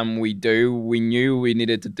can we do. We knew we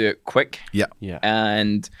needed to do it quick. Yeah. Yeah.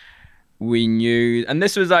 And we knew, and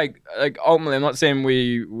this was like ultimately, I'm not saying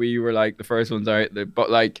we were like the first ones out there, but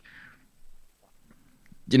like,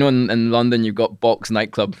 you know, in London you've got Box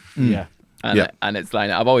nightclub, Yeah. and Yeah. and it's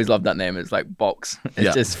like, I've always loved that name. It's like Box. It's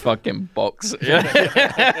Yeah. just fucking Box.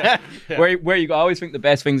 Yeah. Where you go, I always think the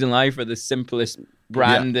best things in life are the simplest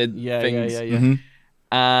branded things. Yeah.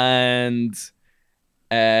 And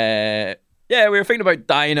we were thinking about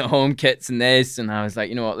dine at home kits and this, and I was like,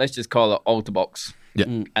 you know what, let's just call it Alta Box. Yeah.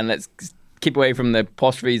 And let's keep away from the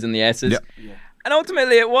apostrophes and the S's. Yeah. And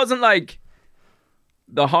ultimately, it wasn't like,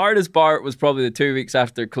 the hardest part was probably the 2 weeks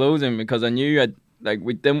after closing, because I knew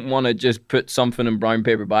we didn't want to just put something in brown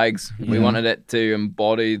paper bags. We wanted it to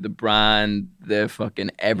embody the brand, the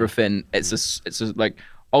fucking everything. It's like,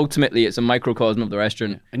 ultimately, it's a microcosm of the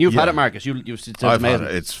restaurant. And you've had Yeah. it, Marcus. It's I've had amazing.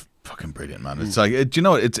 it. It's fucking brilliant, man. It's like, do you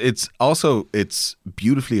know, it's also, it's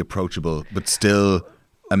beautifully approachable, but still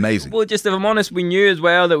amazing. Well, just if I'm honest, we knew as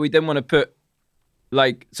well that we didn't want to put,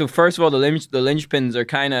 like, so first of all, the linchpins are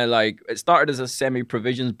kind of like, it started as a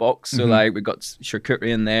semi-provisions box. So like, we've got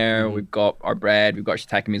charcuterie in there, we've got our bread, we've got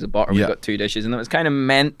shiitake miso butter, Yeah. we've got 2 dishes, and it was kind of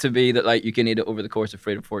meant to be that like you can eat it over the course of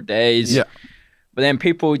 3 to 4 days. Yeah. But then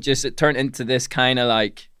it turned into this kind of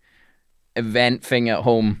like event thing at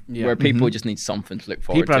home where people just need something to look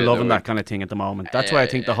forward to. People are loving They're that kind of thing at the moment. That's why I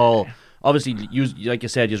think the whole, obviously, like you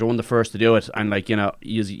said, you're one of the first to do it, and like, you know,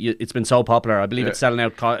 it's been so popular. I believe it's selling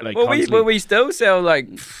out constantly. we still sell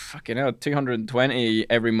like fucking hell 220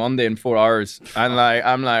 every Monday in 4 hours, and like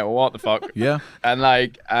I'm like, what the fuck? Yeah. And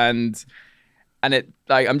like and it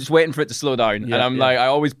like, I'm just waiting for it to slow down, and I'm like, I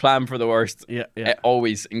always plan for the worst. Yeah.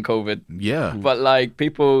 Always in COVID. Yeah. But like,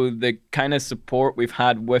 people, the kind of support we've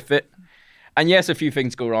had with it. And yes, a few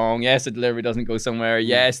things go wrong. Yes, the delivery doesn't go somewhere.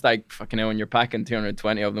 Yes, like, fucking hell, when you're packing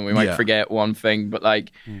 220 of them, we might Yeah. forget one thing. But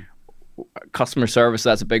like, customer service,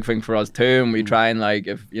 that's a big thing for us too. And we try and like,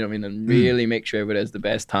 if you know what I mean, and really make sure everybody has the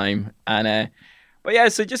best time. And but yeah,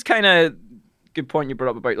 so just kind of, good point you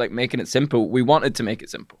brought up about like making it simple. We wanted to make it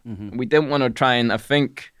simple. We didn't want to try and, I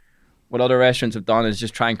think what other restaurants have done is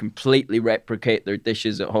just try and completely replicate their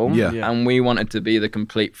dishes at home. Yeah. Yeah. And we wanted to be the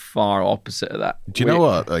complete far opposite of that. Do you know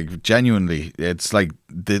what? Like, genuinely, it's like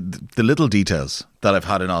the little details that I've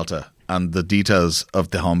had in Alta and the details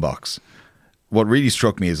of the home box. What really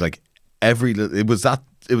struck me is like it was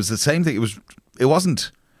the same thing. It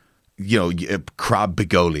wasn't, you know, a crab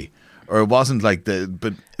bigoli, or it wasn't like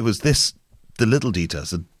but it was the little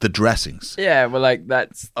details, the dressings. Yeah, well, like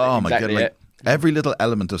that's Oh exactly my god! Like it. every little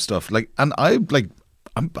element of stuff. Like, and I'm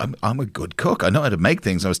a good cook. I know how to make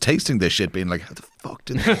things. I was tasting this shit, being like, how the fuck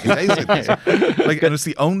did they taste this? Like, and it's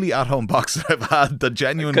the only at-home box that I've had that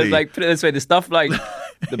genuinely. Because, like, put it this way, the stuff like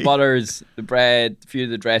the butters, the bread, a few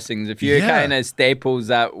of the dressings, a few Yeah. kind of staples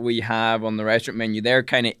that we have on the restaurant menu, they're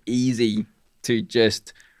kind of easy to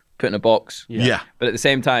just put in a box. Yeah. But at the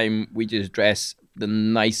same time, we just dress the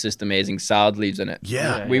nicest, amazing salad leaves in it.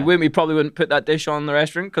 Yeah. We probably wouldn't put that dish on the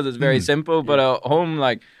restaurant because it's very simple. But at home,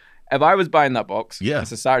 like, if I was buying that box, Yeah.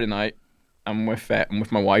 it's a Saturday night. I'm with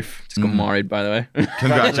my wife. Just got married, by the way.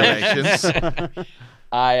 Congratulations.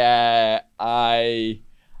 I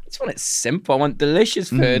just want it simple. I want delicious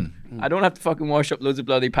food. I don't have to fucking wash up loads of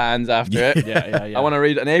bloody pans after it. Yeah. I want to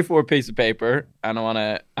read an A4 piece of paper, and I want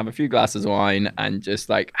to have a few glasses of wine and just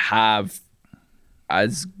like have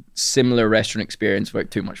as similar restaurant experience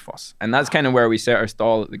without too much fuss. And that's kind of where we set our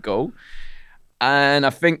stall at the go. And I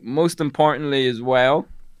think most importantly as well,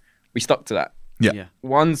 we stuck to that. Yeah.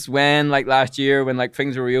 Once when, like last year, when like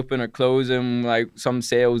things were reopen or closing, like some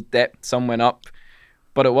sales dipped, some went up,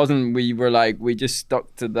 But it wasn't. We were like, we just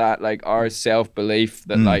stuck to that, like our self belief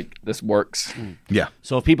that like this works. Yeah.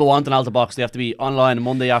 So if people want an Alta box, they have to be online on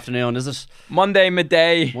Monday afternoon. Is it Monday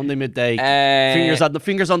midday. Monday midday? Uh,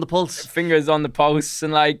 Fingers on the pulse. Fingers on the pulse,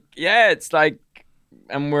 and like, yeah, it's like,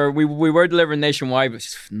 and we were delivering nationwide, but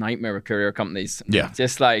it's just a nightmare with courier companies. Yeah.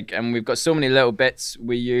 Just like, and we've got so many little bits.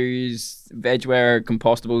 We use vegware,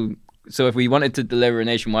 compostable. So if we wanted to deliver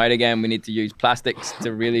nationwide again, we need to use plastics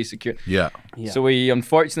to really secure. Yeah. Yeah. So we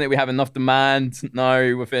have enough demand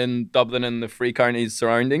now within Dublin and the three counties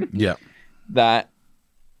surrounding Yeah. that,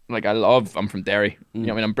 like, I'm from Derry. You know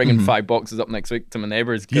what I mean? I'm bringing 5 boxes up next week to my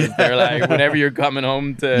neighbours because they're like, whenever you're coming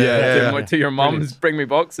home to your mum's, bring me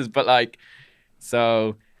boxes. But like,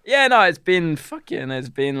 so yeah, no, it's been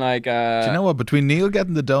like. Do you know what? Between Neil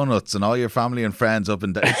getting the donuts and all your family and friends up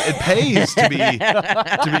and down, it pays to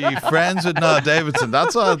be friends with Niall Davidson.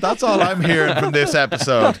 That's all I'm hearing from this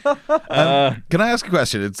episode. Can I ask a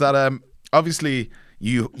question? It's that obviously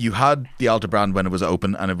you had the Alta brand when it was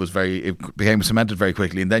open and it became cemented very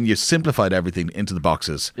quickly, and then you simplified everything into the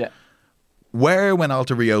boxes. Yeah. When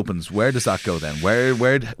Alta reopens, where does that go then?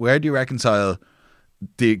 Where do you reconcile?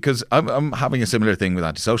 Because I'm having a similar thing with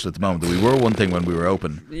Antisocial at the moment. That we were one thing when we were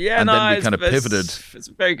open, Yeah, and no, then we kind of pivoted. It's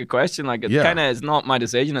a very good question. Like, it Yeah. kind of is not my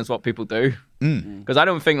decision. It's what people do. Because I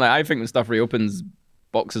think when stuff reopens,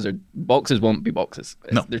 boxes won't be boxes.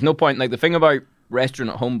 No. There's no point. Like, the thing about restaurant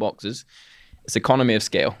at home boxes, it's economy of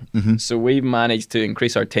scale. So we've managed to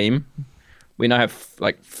increase our team. We now have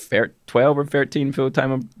like 12 or 13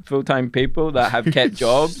 full-time people that have kept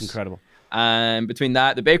jobs. Incredible. And between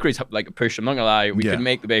that, the bakery's like a push. I'm not gonna lie, we Yeah. can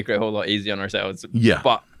make the bakery a whole lot easier on ourselves. Yeah.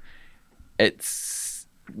 But it's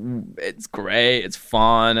great, it's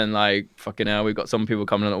fun, and like, fucking hell, we've got some people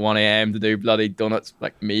coming in at 1 a.m. to do bloody donuts,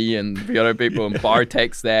 like me and the other people, and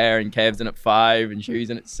Bartek's there, and Kev's in at 5, and Shu's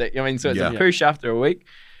in at 6. I mean, so it's Yeah. a push after a week.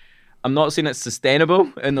 I'm not seeing it sustainable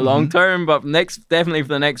in the long term, but definitely for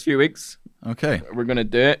the next few weeks, Okay. we're gonna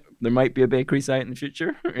do it. There might be a bakery site in the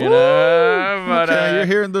future, you know. But, Okay, you're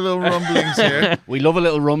hearing the little rumblings here. We love a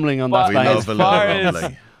little rumbling on But that. We thing. love as a little far as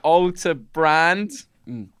rumbling. Alta brand,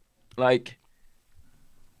 like,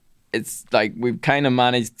 it's like we've kind of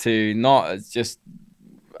managed to not. It's just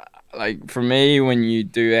like, for me, when you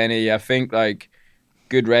do any, I think like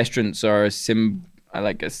good restaurants are I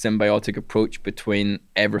like a symbiotic approach between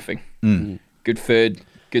everything. Good food,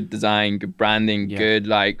 good design, good branding, good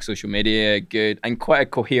like social media, good, and quite a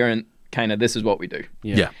coherent kind of, this is what we do.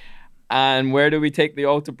 Yeah. And where do we take the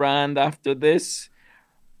Alta brand after this?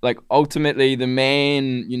 Like, ultimately,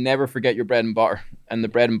 you never forget your bread and butter. And the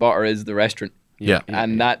bread and butter is the restaurant. Yeah.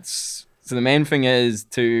 And so the main thing is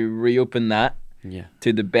to reopen that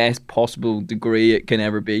to the best possible degree it can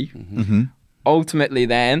ever be. Ultimately,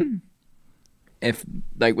 then, if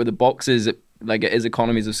like with the boxes, it is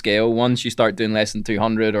economies of scale. Once you start doing less than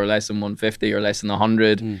 200 or less than 150 or less than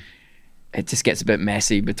 100, it just gets a bit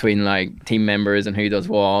messy between like team members and who does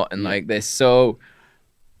what and like this. So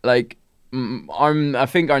like, I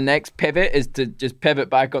think our next pivot is to just pivot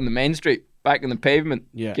back on the main street, back on the pavement.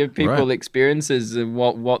 Give people Right. experiences of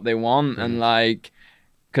what they want, and like,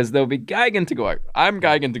 because they'll be gagging to go out. I'm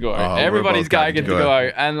gagging to go out. Oh, we're Everybody's both gagging gagging to go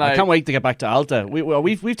out. And like, I can't wait to get back to Alta.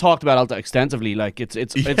 We've talked about Alta extensively. Like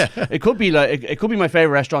it could be like it could be my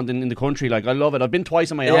favorite restaurant in the country. Like, I love it. I've been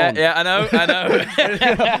twice on my own. yeah, I know.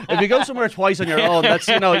 If you go somewhere twice on your own, that's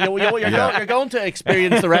you're going to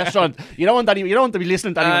experience the restaurant. You don't want to be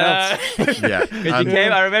listening to anyone else. Yeah.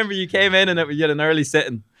 And- I remember you came in and you had an early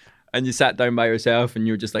sitting. And you sat down by yourself and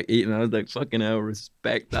you were just like eating. I was like, fucking hell,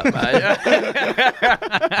 respect that, man.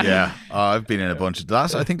 Yeah, I've been in a bunch of.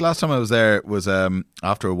 I think last time I was there was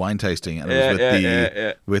after a wine tasting, and it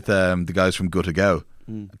was with the guys from Go to Go.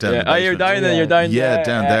 Down in the Oh, you're basement. down there. You're down there. Yeah,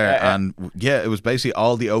 down there, and it was basically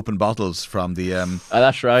all the open bottles from the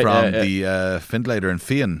that's right. from the Findlater and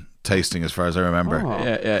Fian tasting, as far as I remember.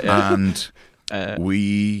 Yeah. And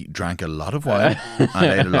we drank a lot of wine and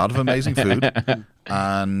ate a lot of amazing food.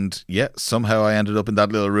 And yeah, somehow I ended up in that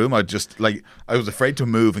little room. I was afraid to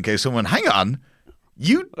move in case someone, hang on,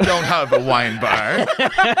 you don't have a wine bar.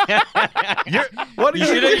 What are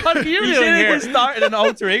you doing? What are you You doing should here? have started an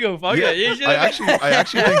alter ego. Fuck it. You should I actually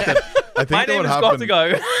think that. I think My that name would is happen.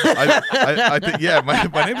 Gotigo. I think, yeah,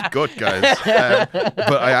 my name's Gut, guys.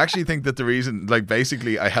 But I actually think that the reason, like,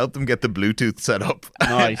 basically, I helped them get the Bluetooth set up.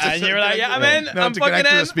 Nice. And you were like, yeah, I'm in. No, I'm to fucking connect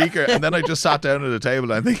to a in. speaker, and then I just sat down at a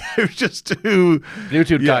table. And I think it was just too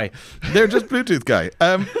Bluetooth guy. They're just Bluetooth guy.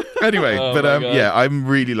 Anyway, but my God. yeah, I'm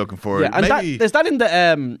really looking forward. Yeah, and Maybe is that in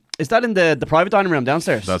the private dining room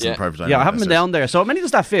downstairs? that's in Yeah. the private dining Yeah, I room haven't been downstairs. down there. So how many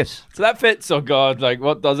does that fit? So that fits. Oh God, like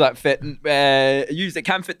what does that fit? It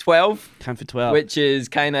can fit 12, Can fit 12. which is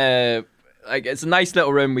kind of like it's a nice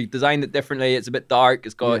little room. We designed it differently. It's a bit dark.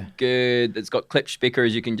 It's got It's got clip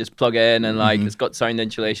speakers you can just plug in, and like it's got sound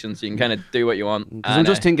insulation, so you can kind of do what you want. Because I'm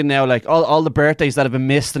just thinking now, like all the birthdays that have been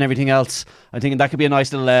missed and everything else. I'm thinking that could be a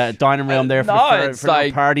nice little dining room there for, no, for, it's for a little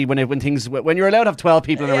like- party when you're allowed to have 12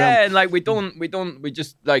 people in a room. Yeah, and like we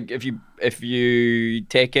just like if you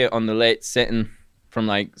take it on the late sitting from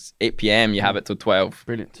like 8 p.m. you have it till 12.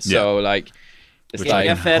 Brilliant. So like it's Which You like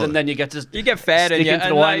get fed and then you get to you get fed and, stick you, into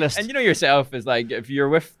and, the wine like, list. and you know yourself is like if you're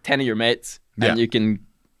with 10 of your mates Yeah. and you can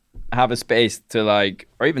have a space to like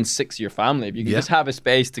or even 6 of your family if you can Yeah. just have a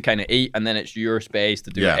space to kind of eat and then it's your space to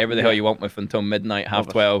do Yeah. whatever the hell you want with until midnight, half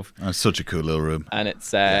 12. That's such a cool little room. And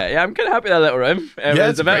it's yeah, I'm kind of happy with that little room. Yeah, It's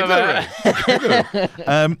it's a bit great of a-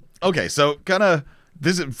 little room. Okay, so kind of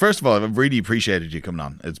this is first of all, I've really appreciated you coming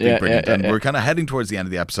on. It's been Yeah, brilliant, yeah, and yeah. we're kind of heading towards the end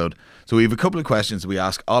of the episode. So we have a couple of questions that we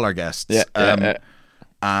ask all our guests. Yeah.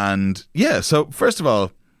 And yeah, so first of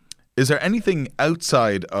all, is there anything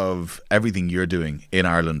outside of everything you're doing in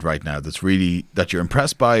Ireland right now that's really that you're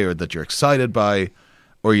impressed by, or that you're excited by,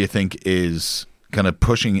 or you think is kind of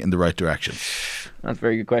pushing in the right direction? That's a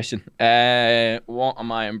very good question. What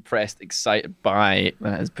am I impressed, excited by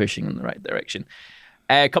that is pushing in the right direction?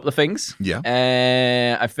 A couple of things. Yeah.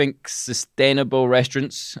 I think sustainable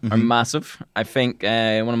restaurants are massive. I think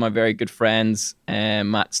one of my very good friends,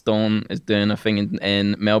 Matt Stone, is doing a thing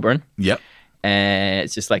in Melbourne. Yep.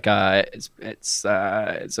 It's just like it's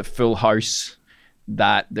a full house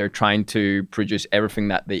that they're trying to produce everything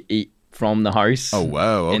that they eat from the house. Oh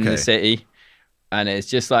wow. In the Okay. city, and it's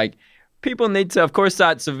just like people need to. Of course,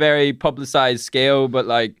 that's a very publicized scale, but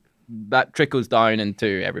like that trickles down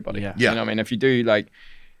into everybody. Yeah. Yeah. You know what I mean? If you do like,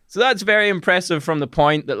 so that's very impressive from the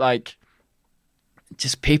point that like,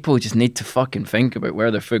 just people just need to fucking think about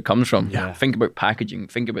where their food comes from. Yeah. Think about packaging.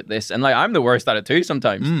 Think about this. And like, I'm the worst at it too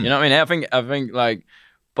sometimes. You know what I mean? I think like,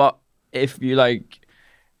 but if you like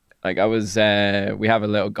I was, we have a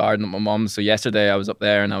little garden at my mum's. So yesterday I was up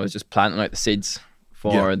there and I was just planting out the seeds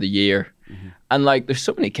for the year. And like, there's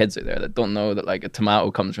so many kids out there that don't know that like a tomato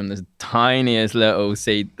comes from this tiniest little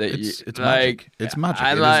seed that It's like, magic. It's magic.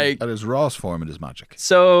 And It is- like, at its rawest form, it is magic.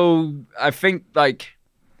 so I think like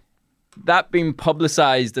that being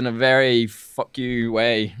publicized in a very fuck you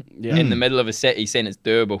way in the middle of a city saying it's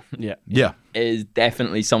doable Yeah. Yeah. is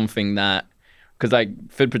definitely something that, because like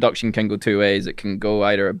food production can go two ways. It can go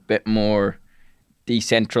either a bit more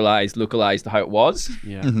decentralized, localized to how it was,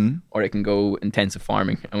 Yeah. Mm-hmm. or it can go intensive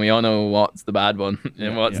farming, and we all know what's the bad one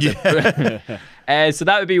and what's the so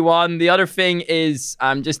that would be one. The other thing is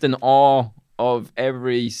I'm just in awe of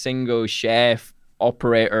every single chef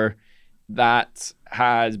operator that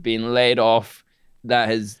has been laid off, that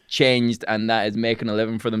has changed, and that is making a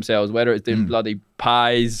living for themselves, whether it's doing bloody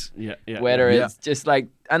pies, Yeah. Yeah. whether Yeah. it's just like,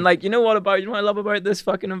 and like, you know what I love about this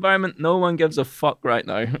fucking environment? No one gives a fuck right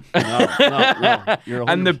now. No. You're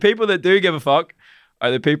And the people that do give a fuck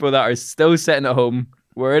are the people that are still sitting at home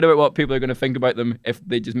worried about what people are going to think about them if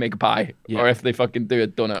they just make a pie or if they fucking do a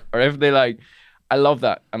donut or if they like, I love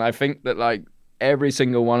that. And I think that like every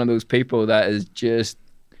single one of those people that is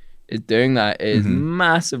doing that is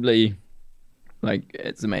massively, like,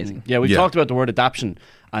 it's amazing. Yeah, we've Yeah. talked about the word adaptation,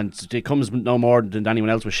 and it comes no more than anyone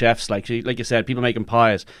else with chefs. Like you said, people making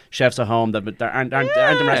pies, chefs at home that aren't in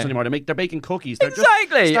restaurants anymore. They're baking cookies. They're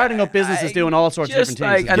Exactly. just starting up businesses, doing all sorts of Just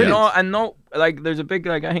different things. like, It's brilliant. and not like there's a big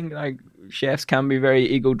like I think like chefs can be very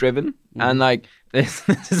ego driven and like this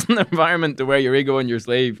is an environment to wear your ego on your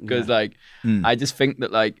sleeve because like I just think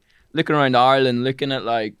that like looking around Ireland, looking at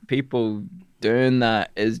like people doing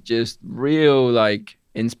that is just real like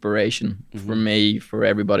inspiration for me, for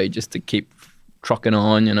everybody, just to keep trucking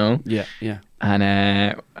on, you know. Yeah, yeah. And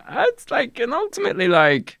it's like, and ultimately,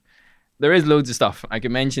 like, there is loads of stuff. I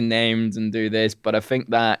can mention names and do this, but I think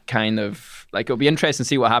that kind of, like, it'll be interesting to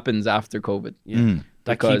see what happens after COVID.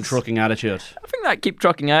 That keep Because- trucking attitude. I think that keep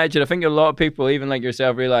trucking attitude. I think a lot of people, even like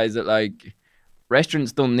yourself, realize that, like,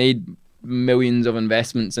 restaurants don't need millions of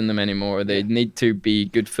investments in them anymore. They need to be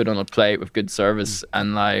good food on a plate with good service.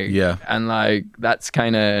 And, like, and, like, that's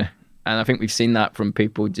kind of, and I think we've seen that from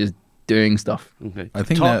people just doing stuff. Okay. I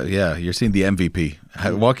think that, you're seeing the MVP.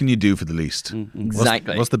 What can you do for the least?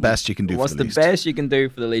 Exactly. What's the best you can do What's for the the least? best you can do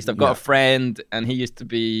for the least? I've got a friend, and he used to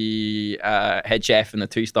be head chef in a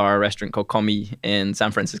 2-star restaurant called Comi in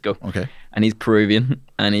San Francisco. Okay. And he's Peruvian,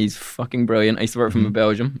 and he's fucking brilliant. I used to work for him in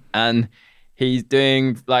Belgium, and he's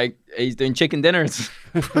doing chicken dinners.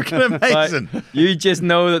 Fucking amazing. Like, you just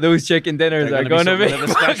know that those chicken dinners They're are gonna going to be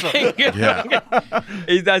be something a little fucking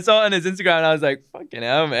Yeah. I saw it on his Instagram and I was like, fucking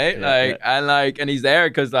hell, mate. And he's there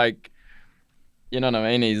because you know what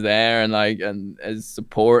I mean? He's there and his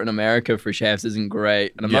support in America for chefs isn't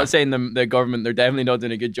great. And I'm not saying the government, they're definitely not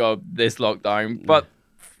doing a good job this lockdown, but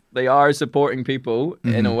they are supporting people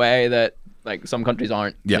in a way that like some countries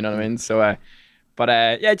aren't. You know what I mean? So,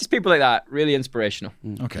 just people like that, really inspirational.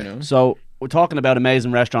 Okay. You know? So we're talking about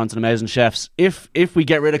amazing restaurants and amazing chefs. If we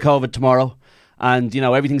get rid of COVID tomorrow, and you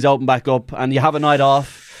know everything's open back up, and you have a night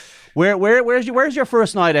off, where's your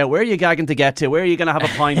first night out? Where are you gagging to get to? Where are you going to have a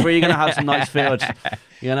pint? Where are you going to have some nice food?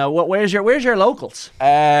 You know, where's your locals? Do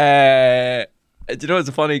you know what's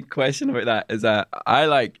a funny question about that? Is that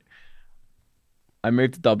I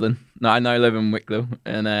moved to Dublin. I now live in Wicklow,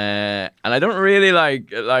 and I don't really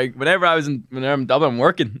like whenever I'm in Dublin, I'm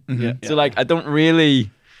working. So I don't really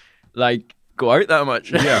go out that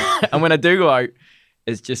much. Yeah. And when I do go out,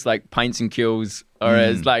 it's just like pints and queues, or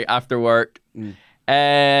it's like after work.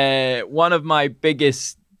 One of my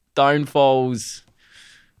biggest downfalls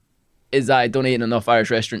is that I don't eat in enough Irish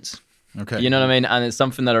restaurants. Okay. You know what I mean? And it's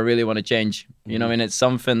something that I really want to change. You know what I mean? It's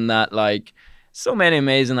something that so many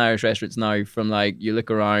amazing Irish restaurants now, from you look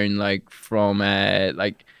around from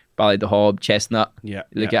Ballydehob, Chestnut. Yeah.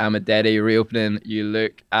 You look at Amadedi reopening. You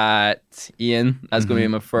look at Ian. That's going to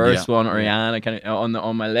be my first one. Or Ian,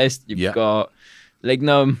 on my list. You've got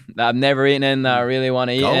Lignum that I've never eaten in that I really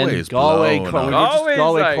want to eat in. Galway,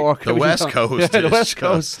 Cork. The West Coast. The West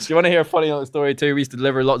Coast. Do you want to hear a funny little story too? We used to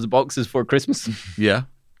deliver lots of boxes for Christmas. Yeah.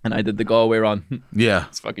 And I did the Galway run. Yeah.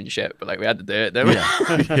 It's fucking shit, but we had to do it, didn't we?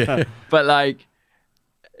 Yeah. But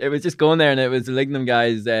it was just going there, and it was the Lignum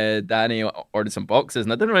guys. Danny ordered some boxes,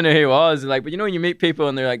 and I didn't really know who he was. But you know when you meet people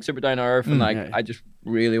and they're super down to earth, and I just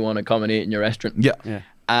really want to come and eat in your restaurant. Yeah.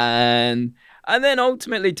 And then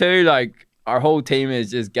ultimately too, our whole team is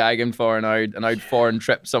just gagging for an out foreign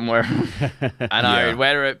trip somewhere, and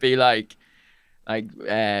whether it be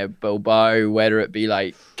Bilbao, whether it be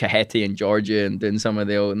Kaheti in Georgia and doing some of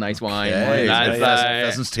the old nice wine.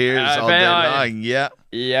 Pheasant's tears all day long. Yeah.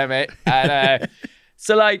 Yeah, mate. And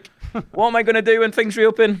so what am I gonna do when things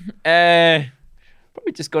reopen?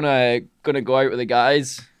 Probably just gonna go out with the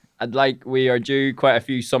guys. We are due quite a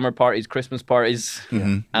few summer parties, Christmas parties,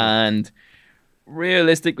 and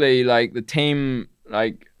realistically, the team,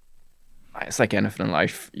 it's like anything in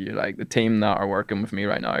life. You the team that are working with me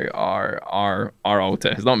right now are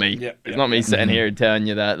Alta. It's not me. It's not me sitting here telling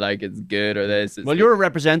you that it's good or this. Well, you're a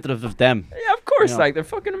representative of them. Yeah, of course. They're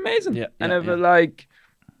fucking amazing.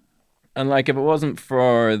 If it wasn't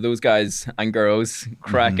for those guys and girls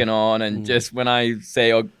cracking on, and just when I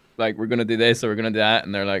say, oh, we're gonna do this or we're gonna do that,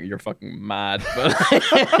 and they're you're fucking mad,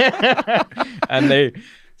 and they.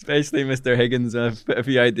 Especially Mr. Higgins, I've put a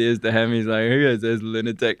few ideas to him. He's like, who is this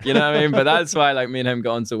lunatic? You know what I mean? But that's why me and him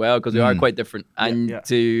got on so well, because we are quite different. And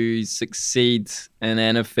to succeed in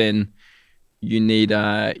anything, you need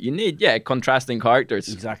contrasting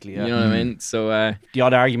characters. Exactly, You know what I mean? So the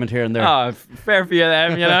odd argument here and there. Oh, fair few of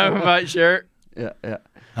them, but sure. Yeah.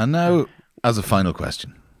 And now, as a final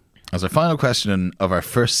question of our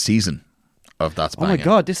first season of That's Banging. Oh my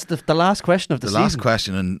God, this is the last question of the season. Last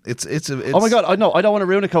question, and it's oh my God, I don't want to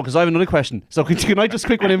ruin it, because I have another question. So can I just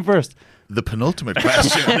quick one in first? The penultimate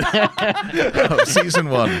question of season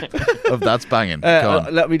 1 of That's Banging.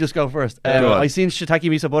 Let me just go first. I seen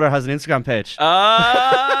Shiitake Miso Butter has an Instagram page.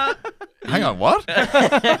 Hang on, what?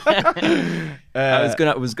 I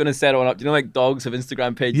was gonna set one up. Do you know dogs have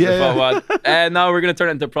Instagram pages? And now we're gonna turn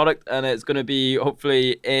it into a product, and it's gonna be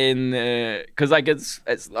hopefully in because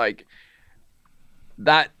it's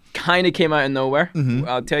that kind of came out of nowhere.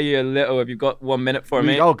 I'll tell you a little if you've got 1 minute for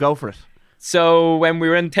me. Oh, go for it. So when we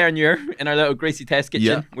were in Terranure in our little greasy test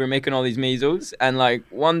kitchen, we were making all these misos, and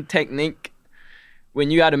one technique, when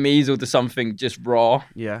you add a miso to something just raw,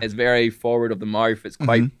 it's very forward of the mouth. It's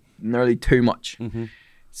quite nearly too much.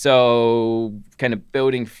 So kind of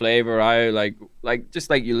building flavor out, just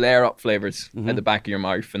you layer up flavors at the back of your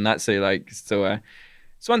mouth, and that's it's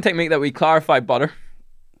one technique that we clarify butter.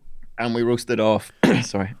 And we roasted off.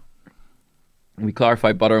 Sorry. We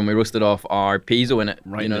clarified butter and we roasted off our pizzo in it.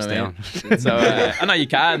 Right, you know what I mean? So I know you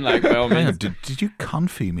can, by all means. Did you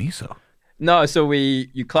confit miso? No, so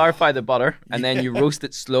you clarify the butter and then you roast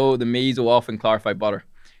it slow, the miso off, and clarify butter.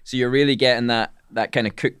 So you're really getting that kind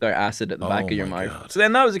of cooked out acid at the back of your mouth. God. So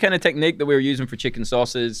then that was the kind of technique that we were using for chicken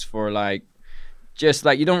sauces, for just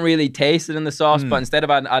you don't really taste it in the sauce, but instead of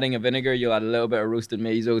adding a vinegar, you'll add a little bit of roasted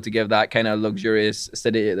miso to give that kind of luxurious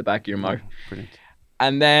acidity at the back of your mouth. Brilliant.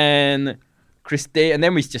 And then Christine, and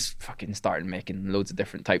then we just fucking started making loads of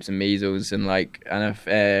different types of misos, and if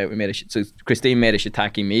we made so Christine made a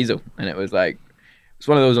shiitake miso, and it was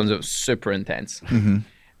one of those ones that was super intense,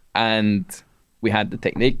 and we had the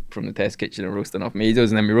technique from the test kitchen of roasting off misos,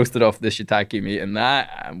 and then we roasted off the shiitake meat and that,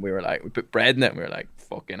 and we put bread in it, and we were like,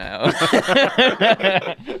 fucking hell.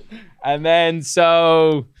 And then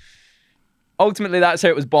so ultimately that's how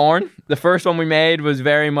it was born. The first one we made was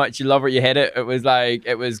very much you love it, you hate it.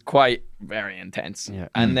 It was quite very intense. Yeah.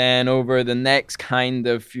 And then over the next kind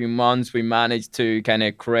of few months, we managed to kind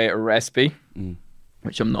of create a recipe,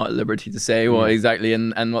 which I'm not at liberty to say what exactly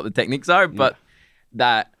and what the techniques are, but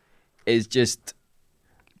that is just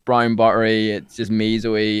brown buttery, it's just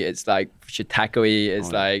miso-y, it's like shiitake-y, it's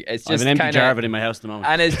it's just I have an empty kinda, jar of it in my house at the moment.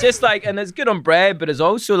 and it's just and it's good on bread, but it's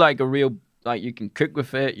also like a real, you can cook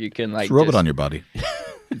with it, you can Just rub it on your body.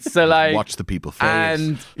 So watch the people face.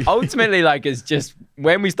 and ultimately it's just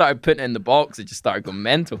when we started putting it in the box, it just started going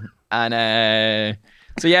mental. And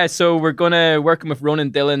so we're working with Ronan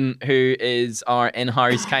Dillon, who is our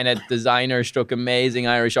in-house kind of designer stroke amazing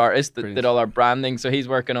Irish artist that did all our branding. So he's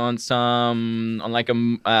working on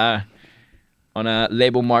on a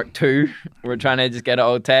label Mark II. We're trying to just get it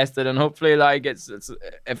all tested, and hopefully it's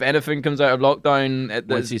if anything comes out of lockdown,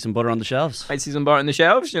 Might see some butter on the shelves. Might see some butter on the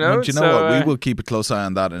shelves, you know. Well, do you know what? We will keep a close eye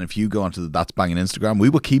on that, and if you go onto the That's Banging Instagram, we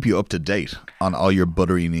will keep you up to date on all your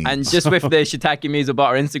buttery needs. And just with the shiitake miso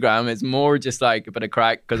butter Instagram, it's more just a bit of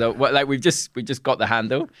crack because we just got the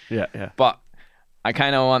handle. Yeah. But I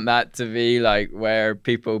kind of want that to be where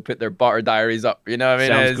people put their butter diaries up. You know what I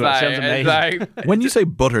mean? Sounds good. Sounds amazing. When you say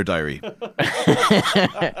butter diary,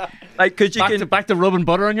 because you back to rubbing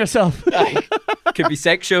butter on yourself. could be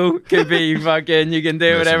sexual, could be fucking. You can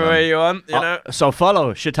do whatever way you want. You know. So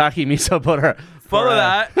follow shiitake miso butter. Follow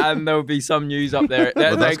that, and there'll be some news up there.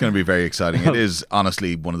 well, that's going to be very exciting. It is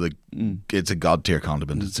honestly one of the. It's a god tier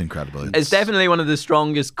condiment. It's incredible. It's definitely one of the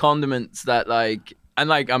strongest condiments that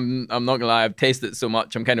And I'm not gonna lie, I've tasted it so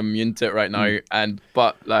much, I'm kind of immune to it right now.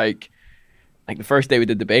 But the first day we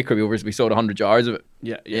did the bakery overs, we sold 100 jars of it.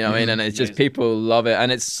 Yeah, you know what I mean. And it's just people love it,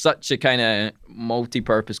 and it's such a kind of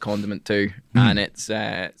multi-purpose condiment too. And it's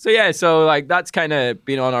so that's kind of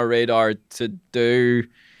been on our radar to do,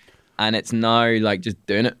 and it's now just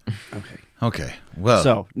doing it. Okay. Well,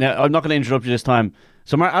 so now I'm not going to interrupt you this time.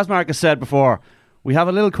 So as Marcus said before, we have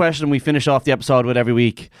a little question we finish off the episode with every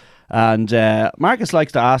week. And Marcus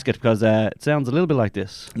likes to ask it because it sounds a little bit like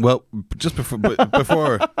this. Well, just before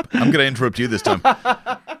I'm going to interrupt you this time.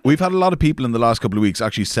 We've had a lot of people in the last couple of weeks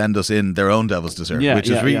actually send us in their own devil's dessert, which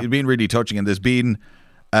has been really touching. And there's been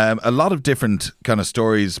a lot of different kind of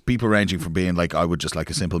stories, people ranging from being I would just like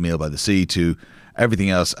a simple meal by the sea to everything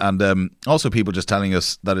else, and also people just telling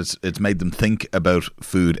us that it's made them think about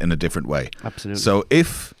food in a different way. Absolutely. So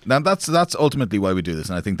that's ultimately why we do this,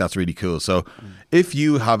 and I think that's really cool. So if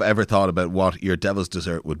you have ever thought about what your devil's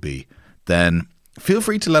dessert would be, then feel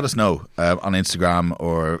free to let us know on Instagram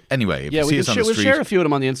or anyway. If you see us on the street, we'll share a few of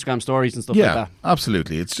them on the Instagram stories and stuff like that. Yeah,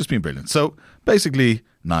 absolutely. It's just been brilliant. So basically,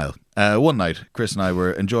 Niall, one night Chris and I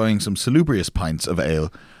were enjoying some salubrious pints of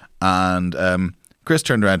ale, and Chris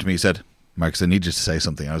turned around to me and said, Marcus, I need you to say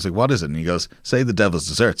something. I was like, what is it? And he goes, say the devil's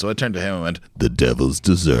dessert. So I turned to him and went, the devil's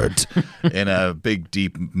dessert, in a big,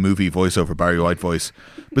 deep movie voiceover, Barry White voice.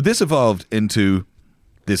 But this evolved into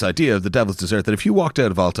this idea of the devil's dessert, that if you walked out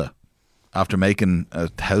of Alta after making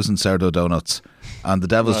 1,000 sourdough donuts and the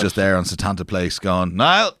devil's just there on Setanta Place going,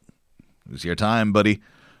 Niall, it was your time, buddy.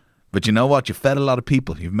 But you know what? You fed a lot of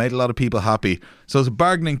people. You've made a lot of people happy. So as a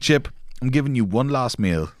bargaining chip, I'm giving you one last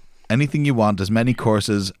meal. Anything you want, as many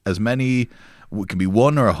courses, as many, it can be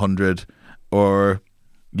 1 or 100, or,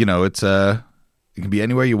 it's it can be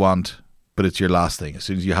anywhere you want, but it's your last thing. As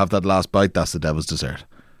soon as you have that last bite, that's the devil's dessert.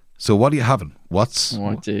 So what are you having?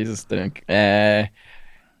 Jesus, Dink.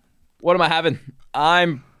 What am I having?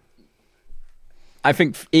 I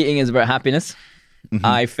think eating is about happiness. Mm-hmm.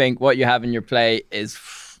 I think what you have in your plate is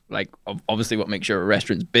obviously what makes your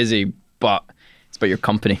restaurant's busy, but it's about your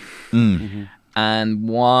company. Mm-hmm. And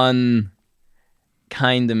one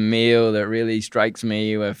kind of meal that really strikes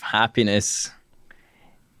me with happiness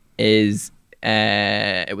is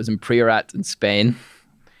it was in Priorat in Spain,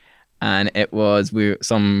 and it was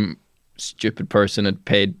some stupid person had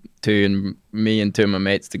paid me and two of my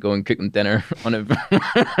mates to go and cook them dinner on it.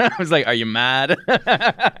 I was like, are you mad?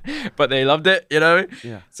 But they loved it,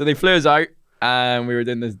 Yeah. So they flew us out, and we were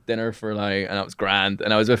doing this dinner for and it was grand,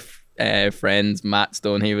 and I was with friends. Matt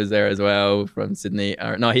Stone, he was there as well from Sydney.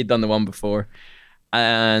 He'd done the one before,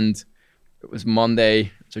 and it was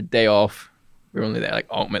Monday, it's our day off. We were only there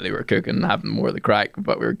ultimately we were cooking and having more of the crack,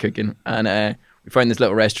 but we were cooking, and we found this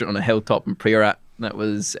little restaurant on a hilltop in Priorat that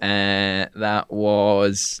was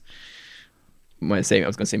when I was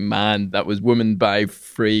going to say man, that was woman by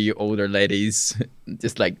 3 older ladies,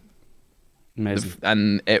 just like Amazing.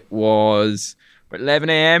 and it was about 11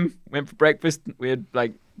 a.m. Went for breakfast. We had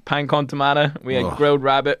like pan con tomata. We had grilled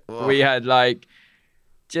rabbit. We had like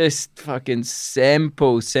just fucking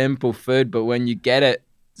simple food. But when you get it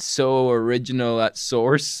so original at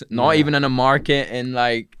source, not even in a market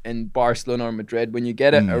in Barcelona or Madrid, when you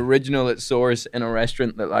get it original at source in a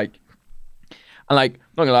restaurant that like, and like,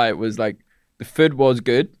 not gonna lie, it was like, the food was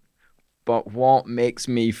good. But what makes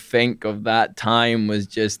me think of that time was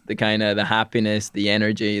just the kind of the happiness, the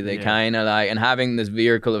energy, the kind of like, and having this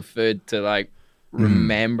vehicle of food to like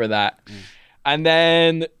remember that. And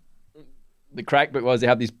then the crack bit was they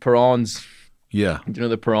have these prawns. Yeah. Do you know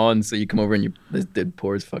the prawns? So you come over and this dude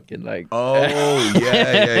pours fucking like. Oh,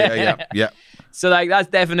 yeah. So like that's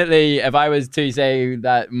definitely, if I was to say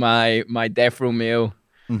that my death row meal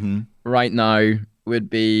right now would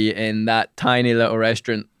be in that tiny little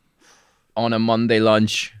restaurant on a Monday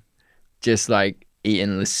lunch, just like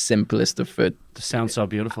eating the simplest of food. It sounds so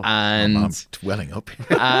beautiful. And I'm welling up.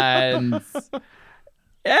 and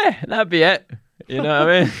yeah, that'd be it. You know what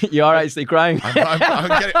I mean? You are actually crying. I'm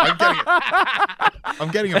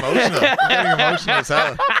getting emotional. I'm getting emotional as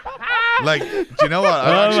hell. Like, do you know what?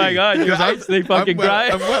 My God, you're actually fucking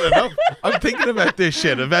crying. I'm welling up. I'm thinking about this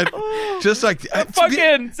shit. About just like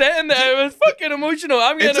fucking sitting there. It was fucking emotional.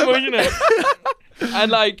 I'm getting emotional.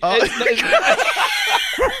 And like,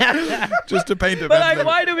 just to paint a but like,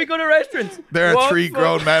 why do we go to restaurants? There are 3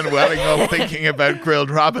 grown men welling up thinking about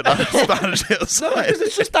grilled rabbit on a Spanish hillside. Because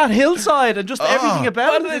it's just that hillside and just everything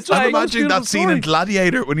about it. It's I'm like, imagining that scene in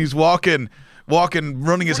Gladiator when he's walking,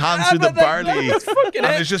 running his hands through the barley, and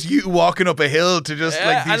it's just you walking up a hill to just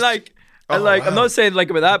like these. And like, I'm not saying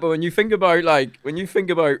like about that, but when you think about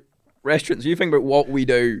restaurants, you think about what we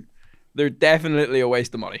do. They're definitely a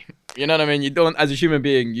waste of money. You know what I mean? You don't, as a human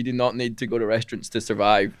being, you do not need to go to restaurants to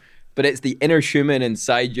survive. But it's the inner human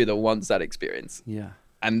inside you that wants that experience. Yeah.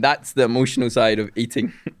 And that's the emotional side of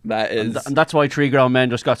eating. That is, and that's why 3 grown men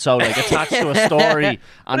just got so like attached to a story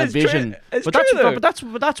and a vision. But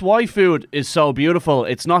that's why food is so beautiful.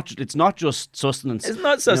 It's not just sustenance. It's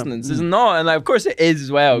not sustenance. It's not, and like, of course it is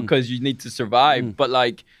as well because you need to survive. But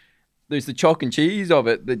like, there's the chalk and cheese of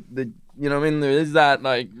it. The you know what I mean? There is that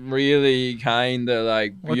like really kind of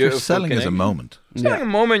like what beautiful you're selling is a moment. You're selling a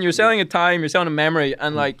moment. You're selling a time. You're selling a memory,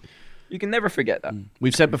 and like. You can never forget that.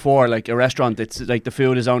 We've said before, like a restaurant, it's like the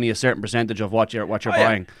food is only a certain percentage of what you're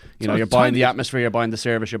buying. You know, you're buying the atmosphere, you're buying the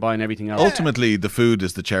service, you're buying everything else. Ultimately, the food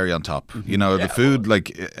is the cherry on top. You know, the food, like,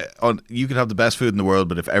 you could have the best food in the world,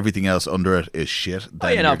 but if everything else under it is shit,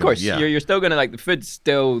 then of course, you're still gonna like the food's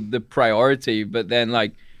still the priority, but then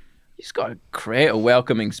like you just gotta create a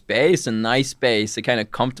welcoming space, a nice space, a kind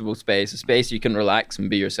of comfortable space, a space you can relax and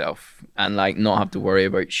be yourself and like not have to worry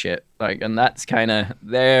about shit. Like, and that's kind of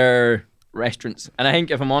their restaurants. And I think,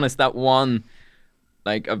 if I'm honest, that one,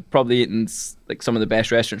 like, I've probably eaten like some of the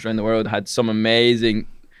best restaurants around the world, had some amazing,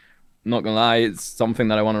 not gonna lie, it's something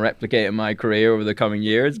that I want to replicate in my career over the coming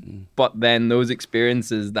years. But then those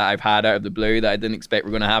experiences that I've had out of the blue that I didn't expect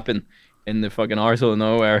were gonna happen in the fucking arsehole of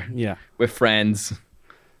nowhere with friends,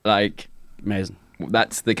 like, amazing.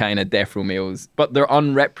 That's the kind of death row meals, but they're you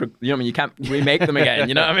know what I mean? You can't remake them again.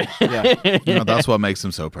 You know what I mean? You know, that's what makes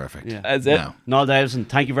them so perfect. Yeah. That's it. Noel Davison,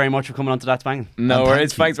 thank you very much for coming on to That's Banging. No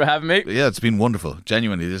worries. Thanks for having me. Yeah, it's been wonderful.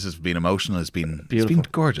 Genuinely, this has been emotional. It's been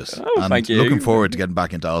gorgeous. Oh, thank you. Looking forward to getting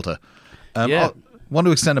back into Alta. I want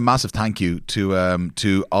to extend a massive thank you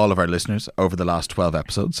to all of our listeners over the last 12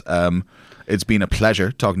 episodes. It's been a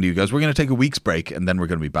pleasure talking to you guys. We're going to take a week's break and then we're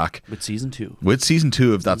going to be back with season 2. With season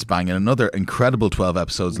 2 of That's Banging, another incredible 12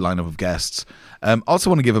 episodes lineup of guests. Also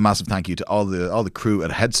want to give a massive thank you to all the crew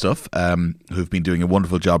at Head Stuff who've been doing a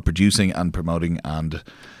wonderful job producing and promoting and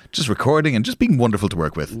just recording and just being wonderful to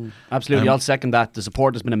work with. Absolutely, I'll second that. The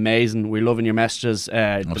support has been amazing. We're loving your messages,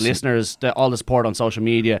 the listeners, all the support on social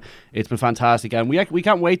media. It's been fantastic, and we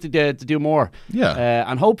can't wait to do more. Yeah,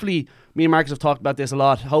 and hopefully, me and Marcus have talked about this a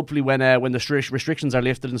lot. Hopefully, when the restrictions are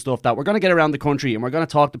lifted and stuff, that we're going to get around the country and we're going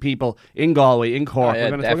to talk to people in Galway, in Cork. We're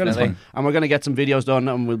going to get some videos done,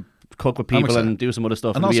 and we'll cook with people and do some other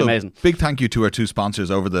stuff. And it'll also, be amazing. Big thank you to our 2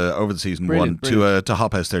 sponsors over the season. Brilliant. To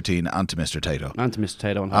Hop House 13 and to Mr. Tato. And to Mr.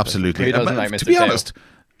 Tato. And Hop Absolutely. Who doesn't like Mr. To be Tato? honest,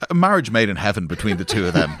 a marriage made in heaven between the 2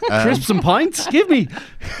 of them. Crisps and pints, give me.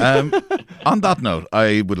 On that note,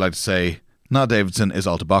 I would like to say, Niall Davidson is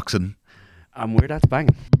Alta Boxing. And we're that's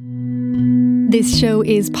banging. This show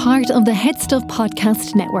is part of the Head Stuff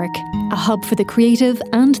Podcast Network, a hub for the creative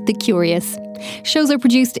and the curious. Shows are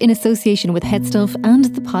produced in association with Head Stuff and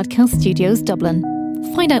the Podcast Studios Dublin.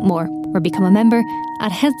 Find out more or become a member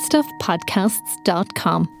at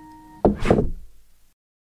headstuffpodcasts.com.